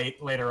out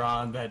later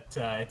on that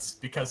it's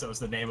because it was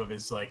the name of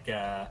his like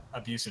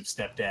abusive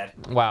stepdad.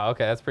 Wow.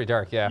 Okay, that's pretty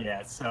dark. Yeah.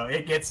 Yeah. So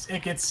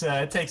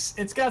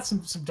it's got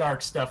some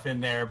dark stuff in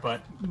there,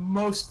 but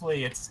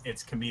mostly it's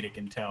comedic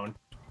in tone.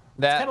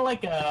 It's kind of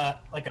like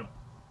a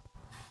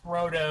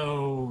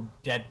proto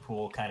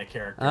Deadpool kind of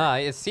character. Ah,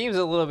 it seems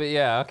a little bit.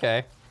 Yeah.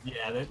 Okay.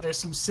 Yeah, there's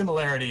some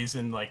similarities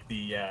in like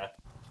the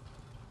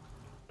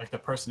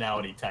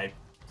personality type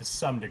to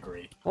some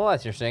degree. Well,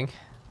 that's interesting.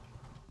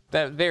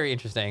 That very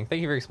interesting.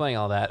 Thank you for explaining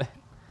all that.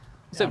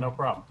 So, no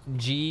problem.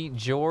 G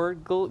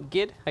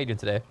Jorgid, how you doing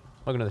today?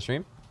 Welcome to the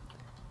stream.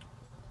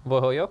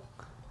 Bohoyo.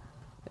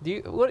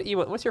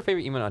 What's your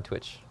favorite emote on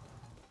Twitch,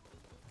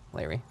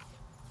 Larry?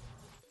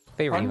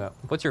 Favorite emote.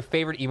 What's your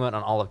favorite emote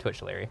on all of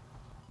Twitch, Larry?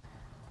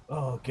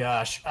 Oh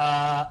gosh.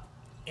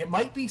 It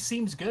might be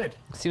seems good.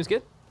 Seems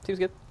good. Seems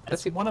good.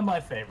 That's one of my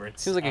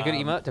favorites. Seems like a good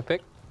emote to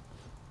pick.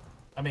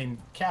 I mean,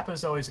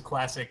 Kappa's always a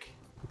classic.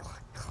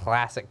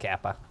 Classic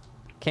Kappa.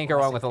 Can't go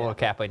wrong with a little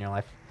Kappa in your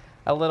life.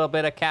 A little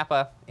bit of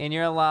Kappa in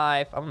your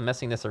life. I'm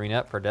messing this arena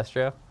up for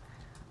Destro.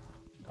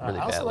 Really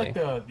I also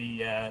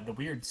badly. like the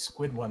weird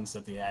squid ones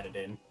that they added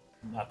in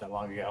not that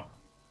long ago.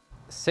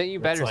 Say You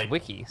Badger's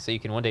wiki, so you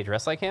can one day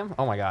dress like him?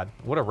 Oh my god,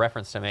 what a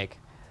reference to make.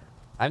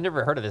 I've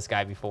never heard of this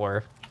guy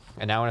before,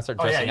 and now I want to start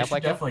dressing up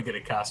like him. Definitely get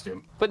a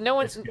costume. But no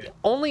one,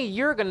 only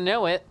you're gonna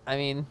know it. I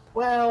mean...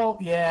 Well,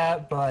 yeah,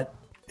 but...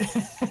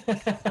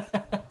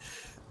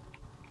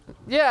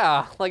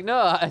 yeah, like,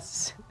 no,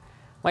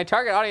 my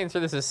target audience for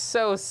this is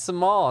so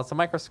small. It's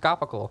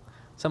microscopical.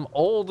 Some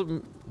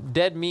old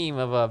dead meme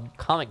of a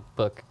comic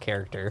book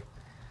character.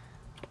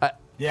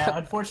 Yeah,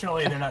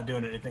 unfortunately, they're not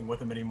doing anything with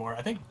them anymore.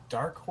 I think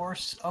Dark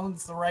Horse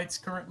owns the rights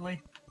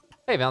currently.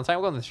 Hey, Valentine,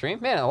 welcome to the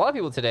stream. Man, a lot of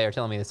people today are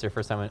telling me this is their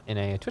first time in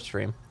a Twitch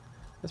stream.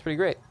 That's pretty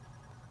great.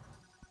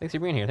 Thanks for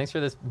being here. Thanks for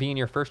this being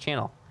your first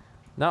channel.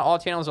 Not all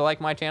channels are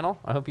like my channel.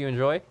 I hope you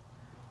enjoy.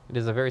 It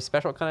is a very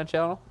special kind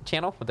of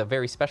channel with a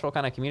very special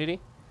kind of community.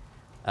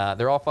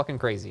 They're all fucking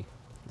crazy.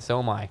 So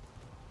am I.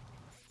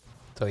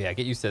 So yeah,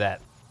 get used to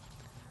that.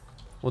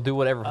 We'll do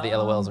whatever for the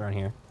LOLs around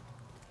here.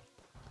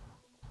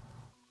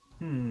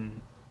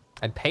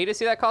 I'd pay to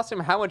see that costume?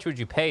 How much would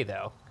you pay,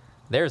 though?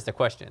 There's the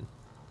question.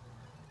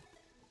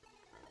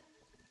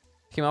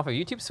 Came off of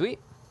YouTube? Sweet.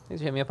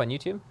 Thanks for hitting me up on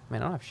YouTube.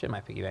 Man, I don't have shit in my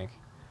piggy bank.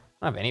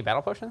 I don't have any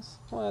battle potions?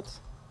 What?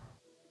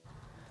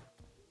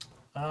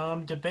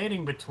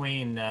 Debating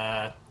between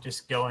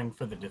just going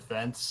for the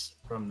defense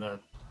from the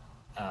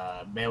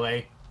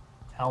melee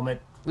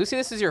helmet. Lucy,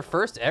 this is your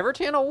first ever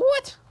channel?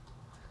 What?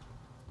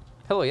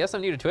 Hello, yes, I'm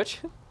new to Twitch.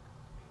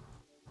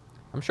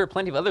 I'm sure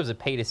plenty of others would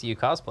pay to see you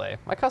cosplay.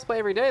 I cosplay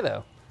every day,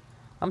 though.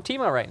 I'm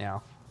Timo right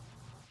now.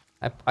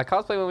 I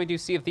cosplay when we do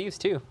Sea of Thieves,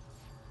 too.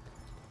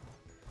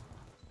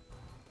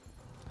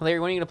 Larry,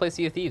 when are you going to play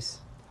Sea of Thieves?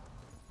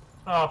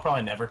 Oh,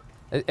 probably never.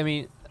 I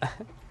mean,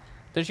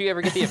 don't you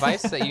ever get the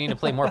advice that you need to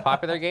play more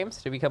popular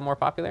games to become more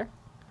popular?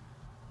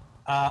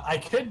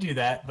 I could do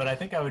that, but I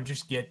think I would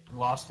just get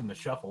lost in the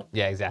shuffle.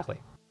 Yeah, exactly.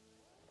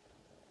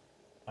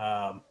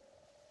 I'm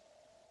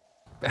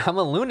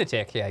a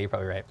lunatic. Yeah, you're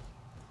probably right.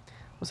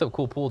 What's up,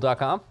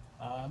 coolpool.com?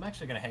 I'm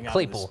actually going to hang out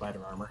Claypool. with the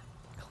spider armor.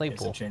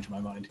 Claypool. I changed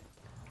my mind.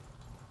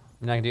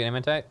 You're not going to do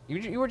adamantite?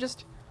 You were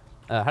just...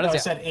 how does no, I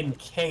said in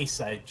case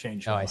I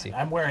change my mind. I see.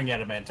 I'm wearing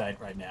adamantite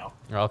right now.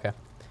 Oh, okay.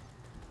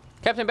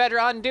 Captain Badger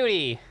on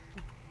duty!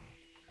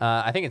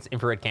 I think it's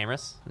infrared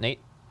cameras. Nate?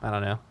 I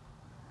don't know.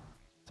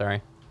 Sorry.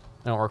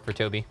 I don't work for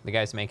Toby. The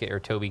guys who make it are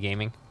Toby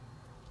Gaming.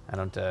 I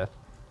don't, I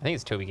think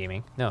it's Toby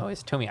Gaming. No,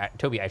 it's Toby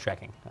Eye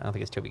Tracking. I don't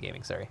think it's Toby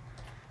Gaming, sorry.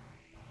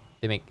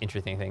 They make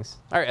interesting things.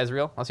 All right,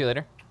 Ezreal, I'll see you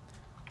later.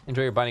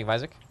 Enjoy your Binding of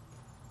Isaac.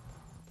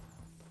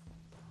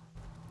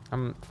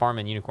 I'm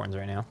farming unicorns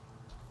right now.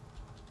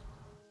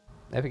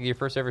 Epic, your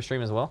first ever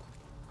stream as well?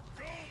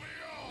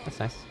 That's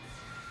nice.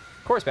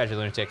 Of course, Badger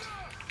Lunatic.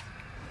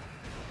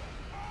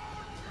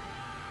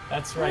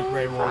 That's right,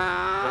 Grey Wolf. There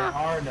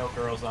are no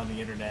girls on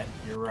the internet.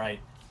 You're right.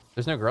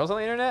 There's no girls on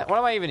the internet? Why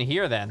am I even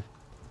here then?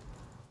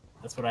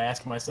 That's what I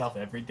ask myself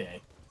every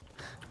day.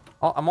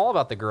 I'm all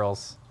about the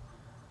girls.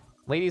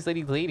 Ladies,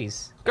 ladies,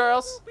 ladies.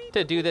 Girls,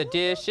 to do the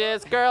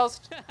dishes.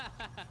 Girls,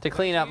 to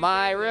clean up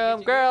my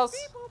room. Girls,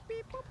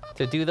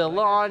 to do the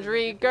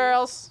laundry.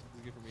 Girls.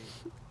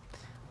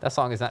 That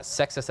song is not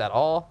sexist at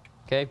all.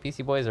 Okay,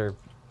 Beastie Boys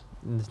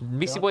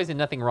did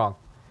nothing wrong.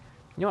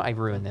 You know what? I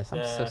ruined this.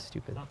 I'm so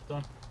stupid.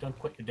 Don't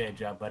quit your day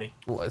job, buddy.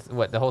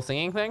 What, the whole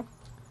singing thing?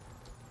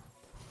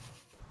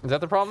 Is that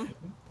the problem?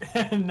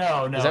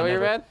 No. Is that what you're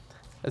bad?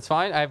 That's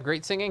fine. I have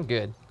great singing.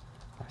 Good.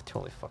 I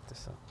totally fucked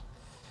this up.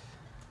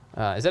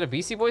 Is that a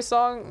Beastie Boys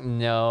song?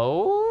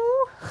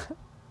 No.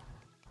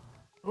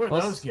 Who are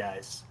those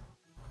guys?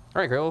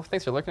 All right, girl.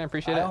 Thanks for looking. I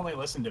appreciate it. I only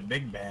listen to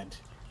Big Band.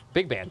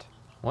 Big Band.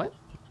 What?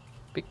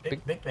 Big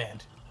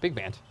Band. Big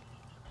Band.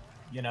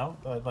 You know,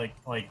 like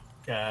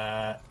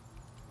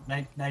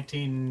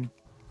 1920s,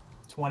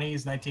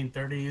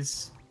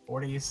 1930s,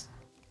 40s,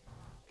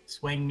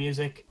 swing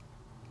music.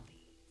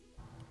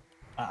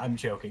 I'm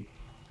joking.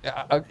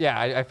 Yeah,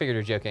 I figured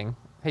you're joking.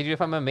 Hey, dude,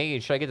 if I'm a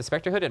mage, should I get the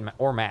Spectre Hood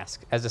or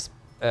Mask? As the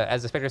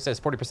Spectre says,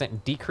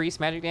 40% decrease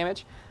magic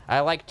damage.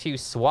 I like to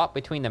swap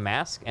between the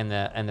Mask and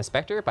the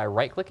Spectre by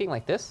right-clicking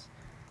like this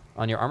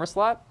on your armor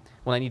slot.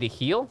 When I need to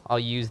heal, I'll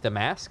use the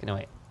Mask. No,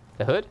 wait.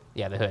 The Hood?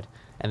 Yeah, the Hood.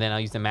 And then I'll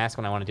use the Mask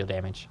when I want to deal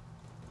damage.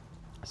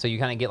 So you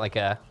kind of get like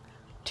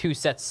 2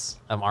 sets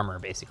of armor,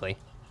 basically.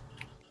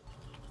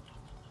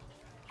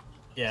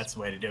 Yeah, that's the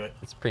way to do it.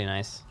 It's pretty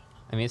nice.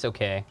 I mean, it's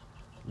okay.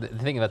 The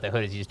thing about the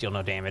Hood is you just deal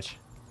no damage.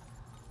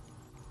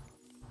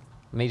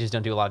 Mages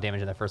don't do a lot of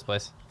damage in the first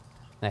place.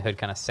 That Hood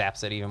kind of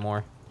saps it even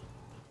more.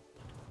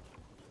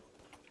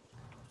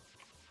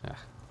 Ugh.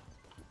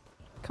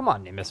 Come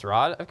on, Nimbus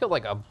Rod. I've killed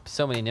like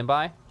so many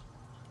Nimbi.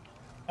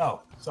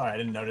 Oh, sorry, I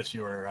didn't notice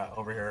you were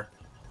over here.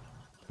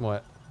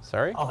 What?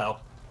 Sorry? I'll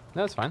help.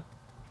 No, it's fine.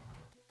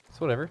 It's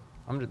whatever.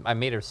 I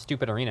made a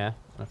stupid arena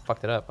and I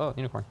fucked it up. Oh,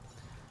 unicorn.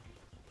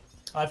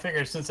 I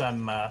figured since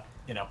I'm,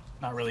 you know,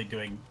 not really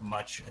doing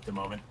much at the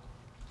moment.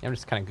 Yeah, I'm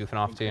just kind of goofing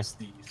off too.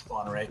 The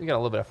spawn rate. We got a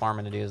little bit of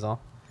farming to do as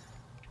well.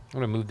 I'm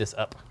gonna move this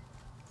up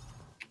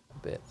a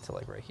bit to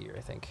like right here,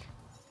 I think.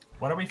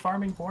 What are we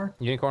farming for?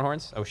 Unicorn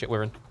horns? Oh shit,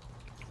 wyvern.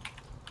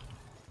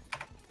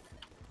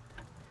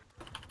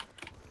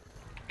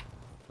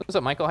 What's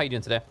up, Michael? How you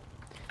doing today?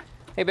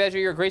 Hey, Badger,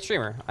 you're a great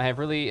streamer. I have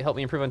really helped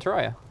me improve on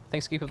Terraria.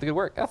 Thanks, keep up the good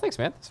work. Oh, thanks,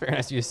 man. That's very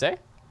nice of you to say.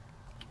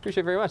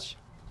 Appreciate it very much.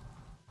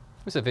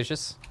 What's up,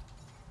 Vicious?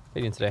 How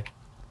you doing today?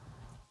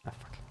 Oh,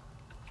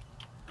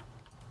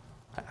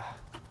 fuck.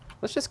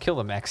 Let's just kill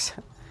the mechs.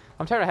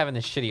 I'm tired of having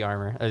this shitty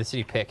armor, or the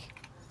shitty pick.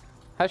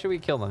 How should we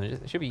kill them?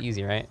 It should be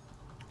easy, right?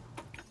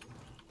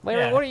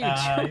 Larry, Yeah, what are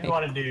you doing? You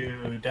want to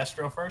do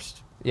Destro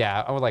first?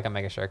 Yeah, I would like a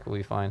Mega Shark. We'll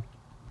be fine.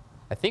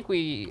 I think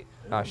we...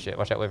 Oh, shit.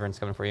 Watch out, Wyvern's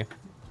coming for you.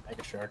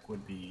 Mega Shark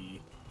would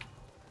be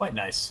quite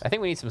nice. I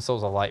think we need some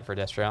Souls of Light for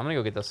Destro. I'm going to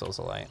go get those Souls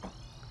of Light.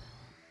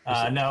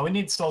 No, we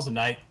need Souls of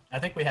Night. I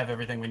think we have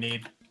everything we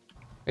need.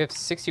 We have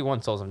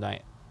 61 Souls of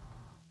Night.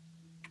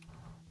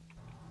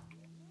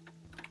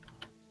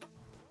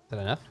 Is that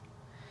enough?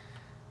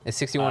 Is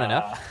 61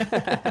 enough?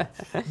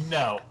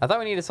 No. I thought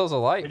we needed Souls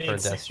of Light We for need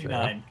Destro.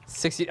 69.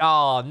 60...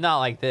 Oh, not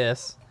like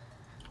this.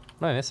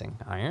 What am I missing?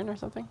 Iron or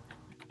something?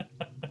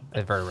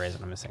 The vertebrae is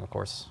what I'm missing, of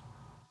course.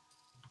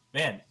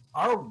 Man,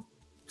 our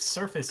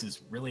surface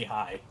is really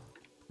high.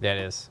 Yeah,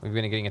 it is. We've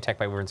been getting attacked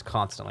by wyverns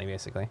constantly,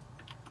 basically.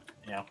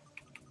 Yeah.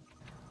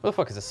 Where the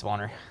fuck is this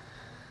spawner?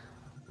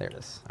 There it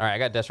is. All right, I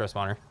got Destro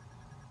spawner.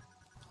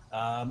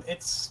 I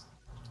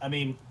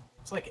mean,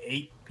 it's like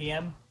 8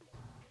 p.m.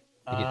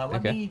 Okay.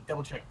 Let me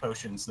double check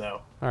potions,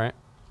 though. All right.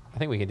 I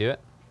think we can do it.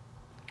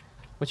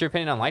 What's your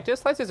opinion on light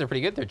discs? Light discs are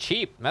pretty good. They're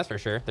cheap, that's for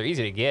sure. They're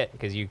easy to get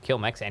because you kill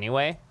mechs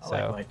anyway. I So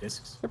like light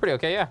discs. they're pretty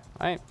okay, yeah.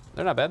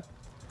 They're not bad.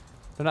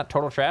 They're not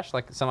total trash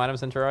like some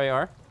items in Terraria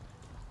are.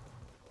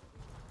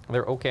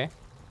 They're okay.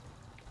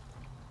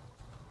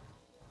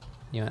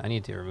 You know, I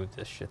need to remove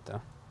this shit,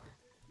 though.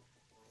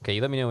 Okay,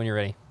 you let me know when you're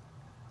ready.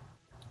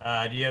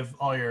 Do you have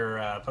all your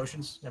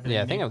potions? Everything Yeah,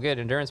 I you think need? I'm good.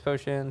 Endurance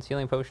potions,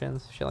 healing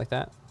potions, shit like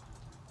that.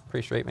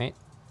 Pretty straight, mate.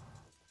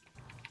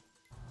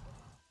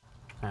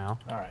 Ow.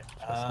 All right.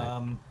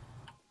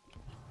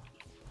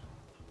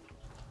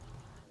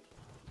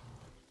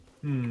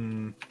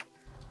 I'm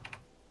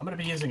gonna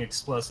be using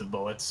explosive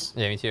bullets.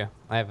 Yeah, me too.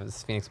 I have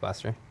this Phoenix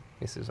Blaster.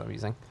 This is what I'm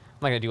using.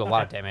 I'm not gonna do a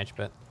lot of damage,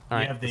 but all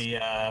right. You have the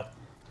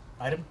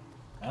item?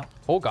 No,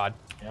 Oh god,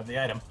 you have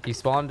the item. he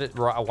spawned it.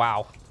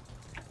 Wow,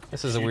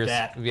 this is a Shoot weird.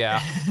 that.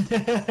 Yeah.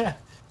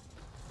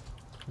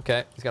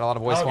 Okay, he's got a lot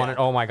of boys Okay. spawning.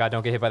 Oh my god,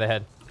 don't get hit by the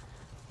head.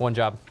 One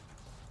job.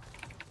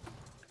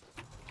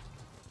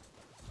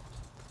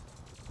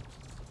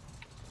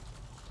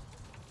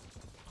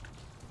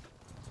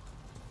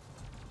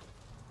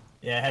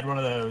 Yeah, I had one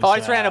of those. Oh, I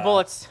just ran out of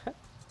bullets.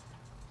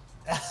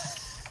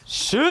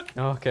 Shoot.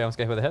 Okay, I almost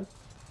got hit by the head.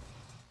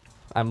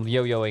 I'm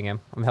yo-yoing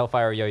him. I'm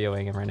Hellfire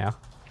yo-yoing him right now.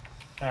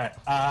 All right.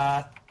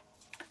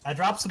 I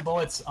dropped some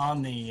bullets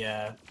on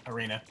the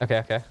arena.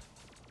 Okay.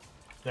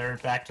 They're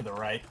back to the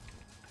right.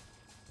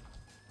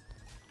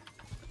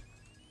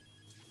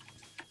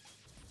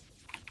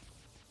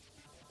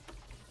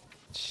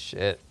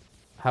 Shit.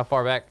 How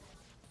far back?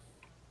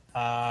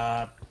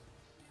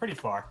 Pretty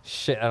far.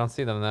 Shit, I don't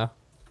see them though.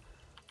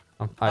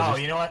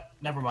 You know what?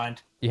 Never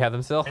mind. You have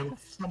them still? They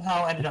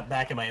somehow ended up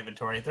back in my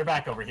inventory. They're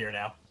back over here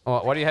now.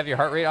 Well, why do you have your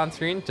heart rate on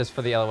screen? Just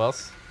for the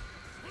LOLs?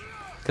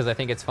 Because I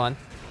think it's fun.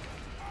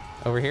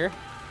 Over here?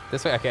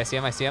 This way? Okay, I see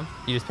him.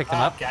 You just picked him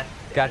up?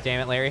 God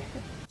damn it, Larry.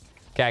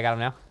 Okay, I got him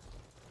now.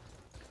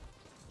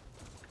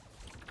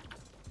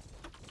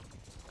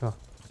 Cool. Why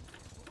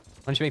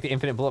don't you make the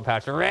infinite bullet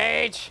pouch?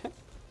 Rage!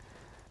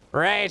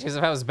 Rage! Because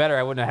if I was better,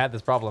 I wouldn't have had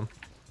this problem.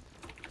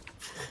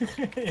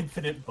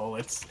 Infinite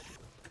bullets.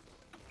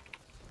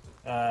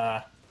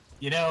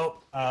 You know,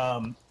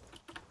 I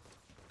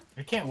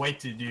can't wait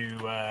to do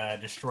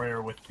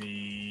Destroyer with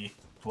the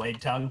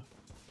blade tongue.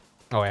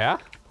 Oh, yeah?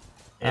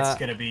 It's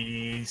gonna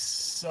be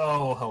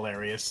so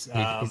hilarious.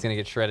 He's gonna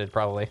get shredded,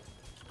 probably.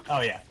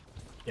 Oh, yeah.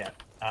 Yeah.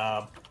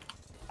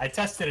 I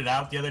tested it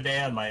out the other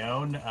day on my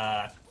own,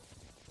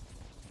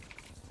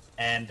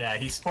 and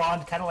he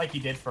spawned kind of like he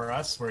did for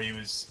us, where he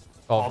was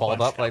all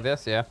balled up like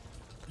this, yeah?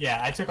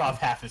 Yeah, I took off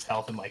half his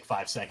health in like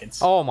 5 seconds.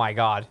 Oh, my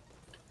God.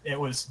 It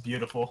was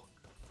beautiful.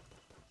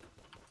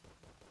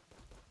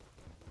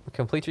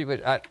 Complete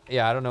treatment.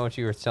 Yeah, I don't know what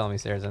you were telling me,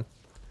 Saracen.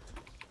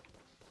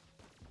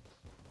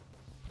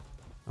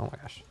 Oh my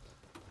gosh.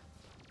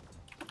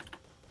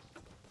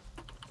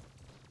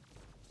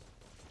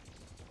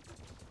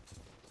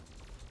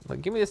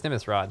 Look, give me this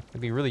Nimbus Rod. It'd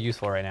be really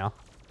useful right now.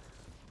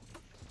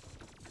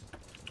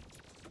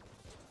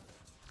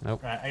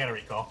 Nope. Right, I got a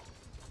recall.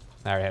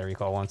 I already had a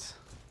recall once.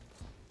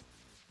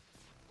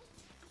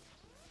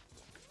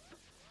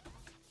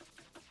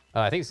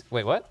 I think he's...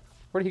 Wait, what?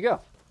 Where did he go?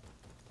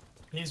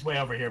 He's way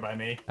over here by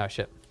me. Oh,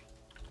 shit.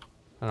 I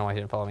don't know why he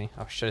didn't follow me.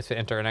 Oh, shit, I just hit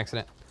enter an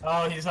accident.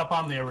 Oh, he's up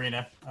on the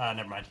arena.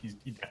 Never mind.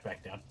 He got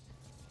back down.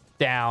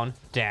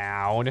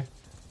 Down.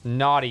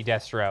 Naughty,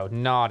 Destro.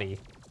 Naughty.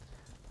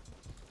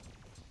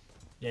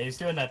 Yeah, he's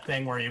doing that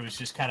thing where he was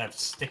just kind of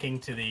sticking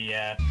to the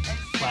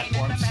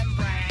platforms.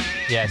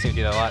 Yeah, I seem to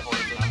do that a lot.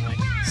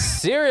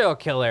 Serial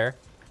killer.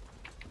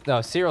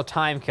 No, serial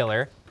time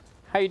killer.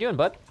 How you doing,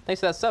 bud? Thanks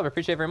for that sub. I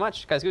appreciate it very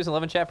much. Guys, give us an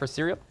 11 chat for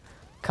Serial.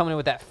 Coming in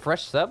with that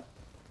fresh sub.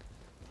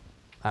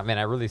 Man,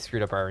 I really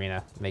screwed up our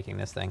arena making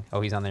this thing.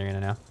 Oh, he's on the arena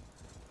now.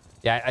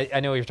 Yeah, I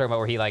know what you're talking about,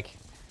 where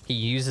he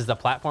uses the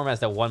platform as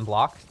the one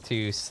block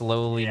to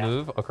slowly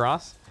move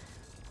across.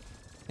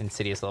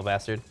 Insidious little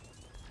bastard.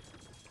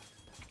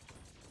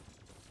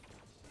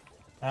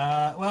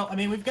 Well, I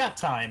mean, we've got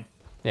time.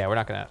 Yeah, we're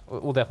not gonna...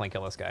 We'll definitely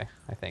kill this guy,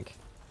 I think.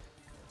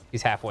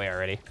 He's halfway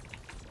already.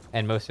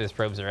 And most of his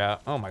probes are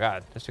out. Oh my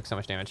god, this took so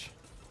much damage.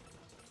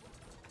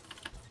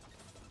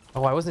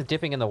 Oh, I wasn't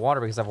dipping in the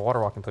water because I have a water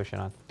walking potion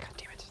on. God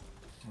damn it.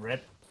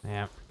 Rip.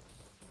 Yeah.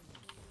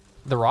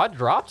 The rod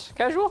dropped,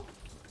 casual?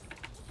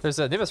 There's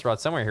a Nimbus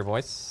rod somewhere here,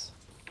 boys.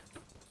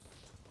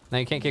 Now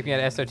you can't kick me out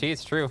of SOT,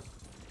 it's true.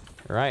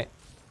 You're right.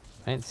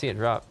 I didn't see it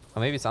drop. Oh,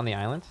 maybe it's on the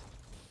island?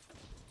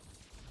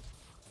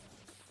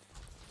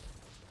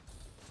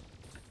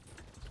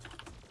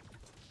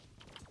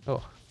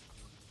 Oh.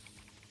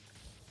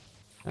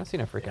 I don't see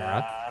no freaking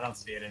rod. I don't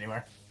see it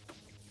anywhere.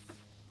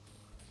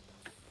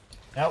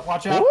 No,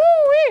 watch out.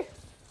 Woo-wee!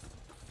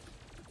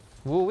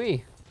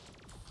 Woo-wee.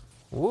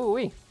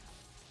 Woo-wee.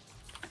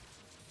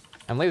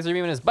 I'm laser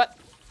beaming his butt.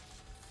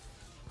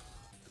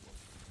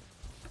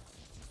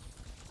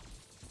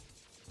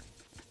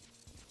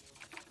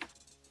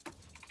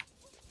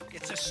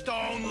 It's a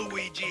stone,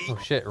 Luigi. Oh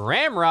shit,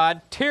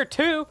 Ramrod, tier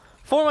 2,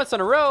 4 months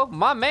in a row,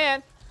 my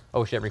man.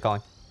 Oh shit,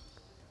 recalling.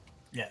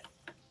 Yeah.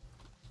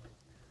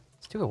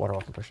 Let's do a water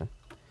walking potion.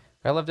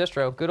 I love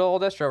Destro, good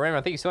old Destro.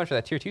 Ramrod, thank you so much for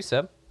that tier 2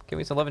 sub. Give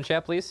me some love in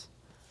chat, please.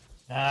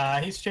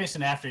 He's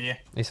chasing after you.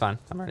 He's fine,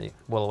 I'm already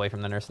well away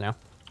from the nurse now.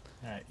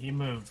 Alright, he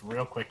moved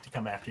real quick to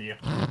come after you.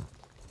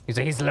 He's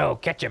like, he's low,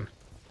 catch him.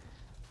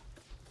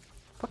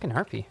 Fucking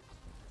harpy.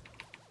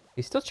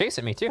 He's still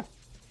chasing me too.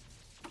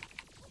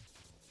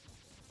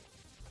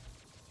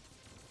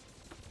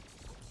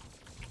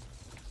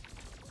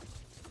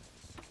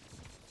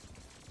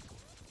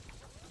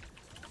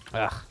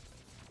 Ugh.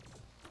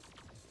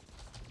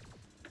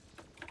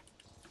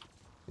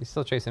 He's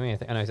still chasing me, I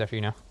think. I know he's after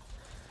you now.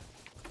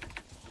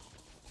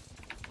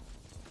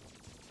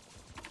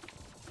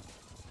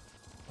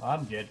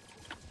 I'm good.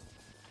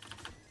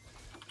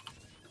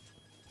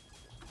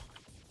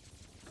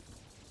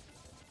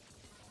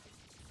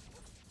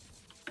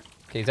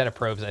 Okay, he's out of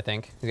probes, I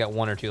think. He's got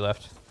 1 or 2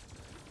 left.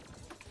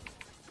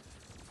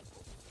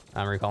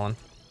 I'm recalling.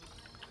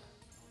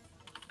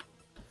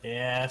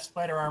 Yeah,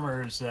 spider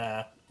armor's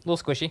A little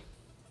squishy.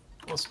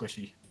 a little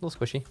squishy. A little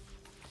squishy.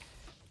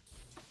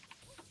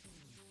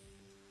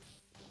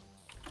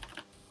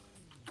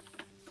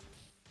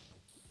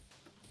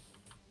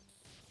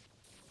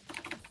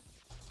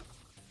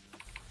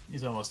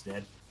 He's almost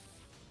dead.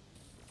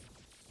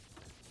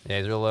 Yeah,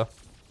 he's real low.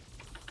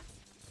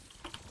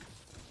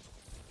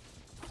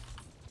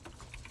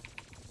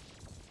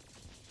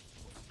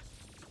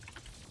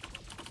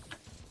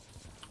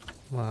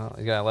 Well,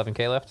 he's got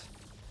 11k left.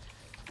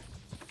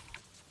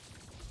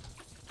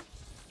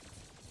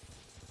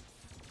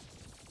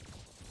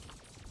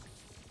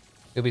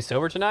 You'll be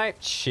sober tonight?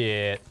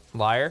 Shit.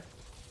 Liar.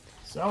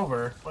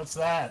 Sober? What's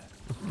that?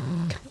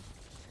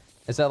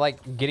 Is that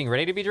like getting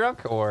ready to be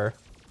drunk, or?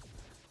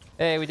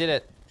 Hey, we did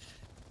it.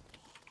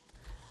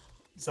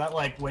 Is that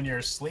like when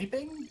you're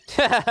sleeping?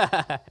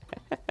 Okay,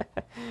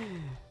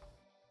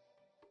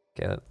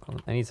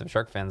 I need some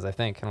shark fins, I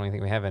think. I don't even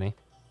think we have any.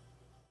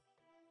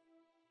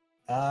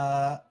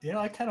 You know,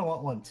 I kind of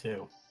want one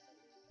too.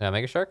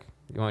 Mega Shark?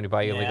 You want me to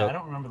buy you a Yeah, Lego? I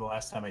don't remember the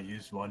last time I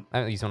used one. I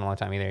haven't used one in a long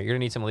time either. You're gonna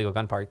need some illegal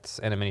gun parts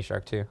and a mini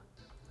shark too.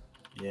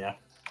 Yeah.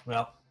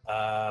 Well,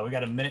 we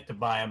got a minute to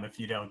buy them if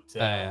you don't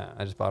Yeah,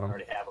 I just bought them.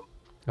 already have them.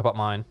 I bought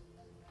mine.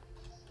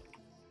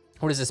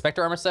 What is the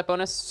Spectre armor set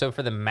bonus? So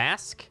for the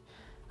mask,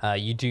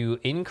 you do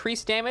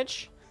increased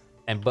damage,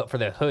 but for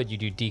the hood, you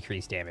do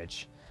decreased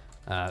damage.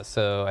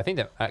 So I think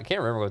that I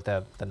can't remember what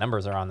the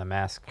numbers are on the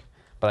mask,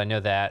 but I know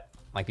that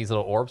like these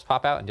little orbs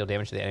pop out and deal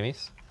damage to the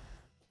enemies.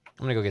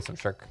 I'm gonna go get some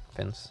shark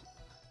fins.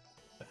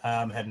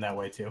 I'm heading that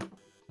way too.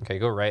 Okay,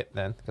 go right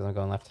then, because I'm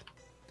going left.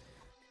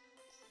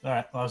 All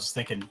right. Well, I was just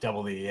thinking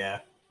double the.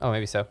 Oh,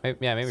 maybe so. Maybe,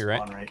 yeah, maybe right.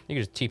 Right. You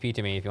can just TP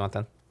to me if you want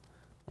then.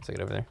 I'll take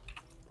it over there.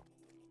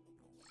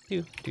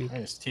 Do.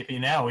 Right, just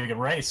TP now. We can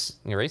race.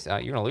 You race?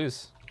 You're gonna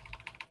lose.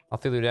 I'll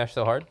through the dash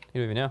so hard.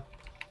 You don't even know.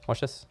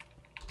 Watch this.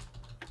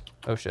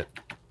 Oh shit.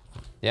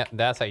 Yeah,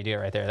 that's how you do it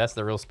right there. That's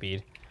the real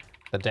speed.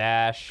 The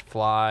dash,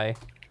 fly,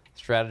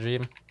 strategy.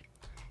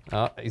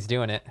 Oh, he's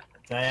doing it.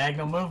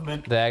 Diagonal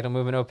movement. Diagonal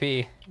movement OP.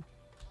 I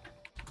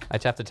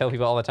just have to tell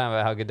people all the time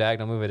about how good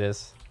diagonal move it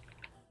is.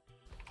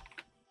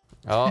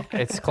 Oh,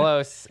 it's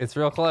close. It's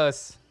real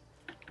close.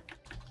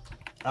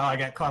 Oh, I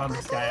got caught on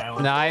the Sky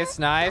Island. Nice,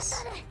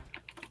 nice.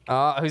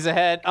 Oh, who's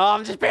ahead? Oh,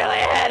 I'm just barely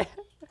ahead.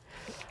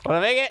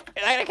 Wanna make it?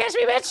 You're not gonna catch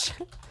me, bitch.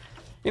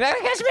 You're not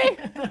gonna catch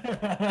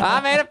me.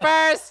 I made it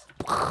first.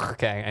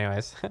 Okay,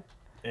 anyways.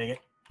 Dang it.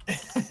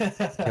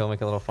 Okay, we'll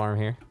make a little farm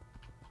here.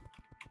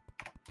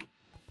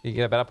 You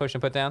get a battle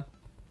potion put down?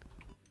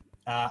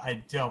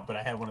 I don't, but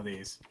I have one of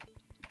these.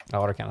 Oh,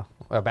 water candle.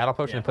 A battle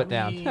potion to put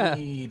down. Let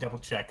me double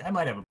check. I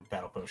might have a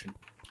battle potion.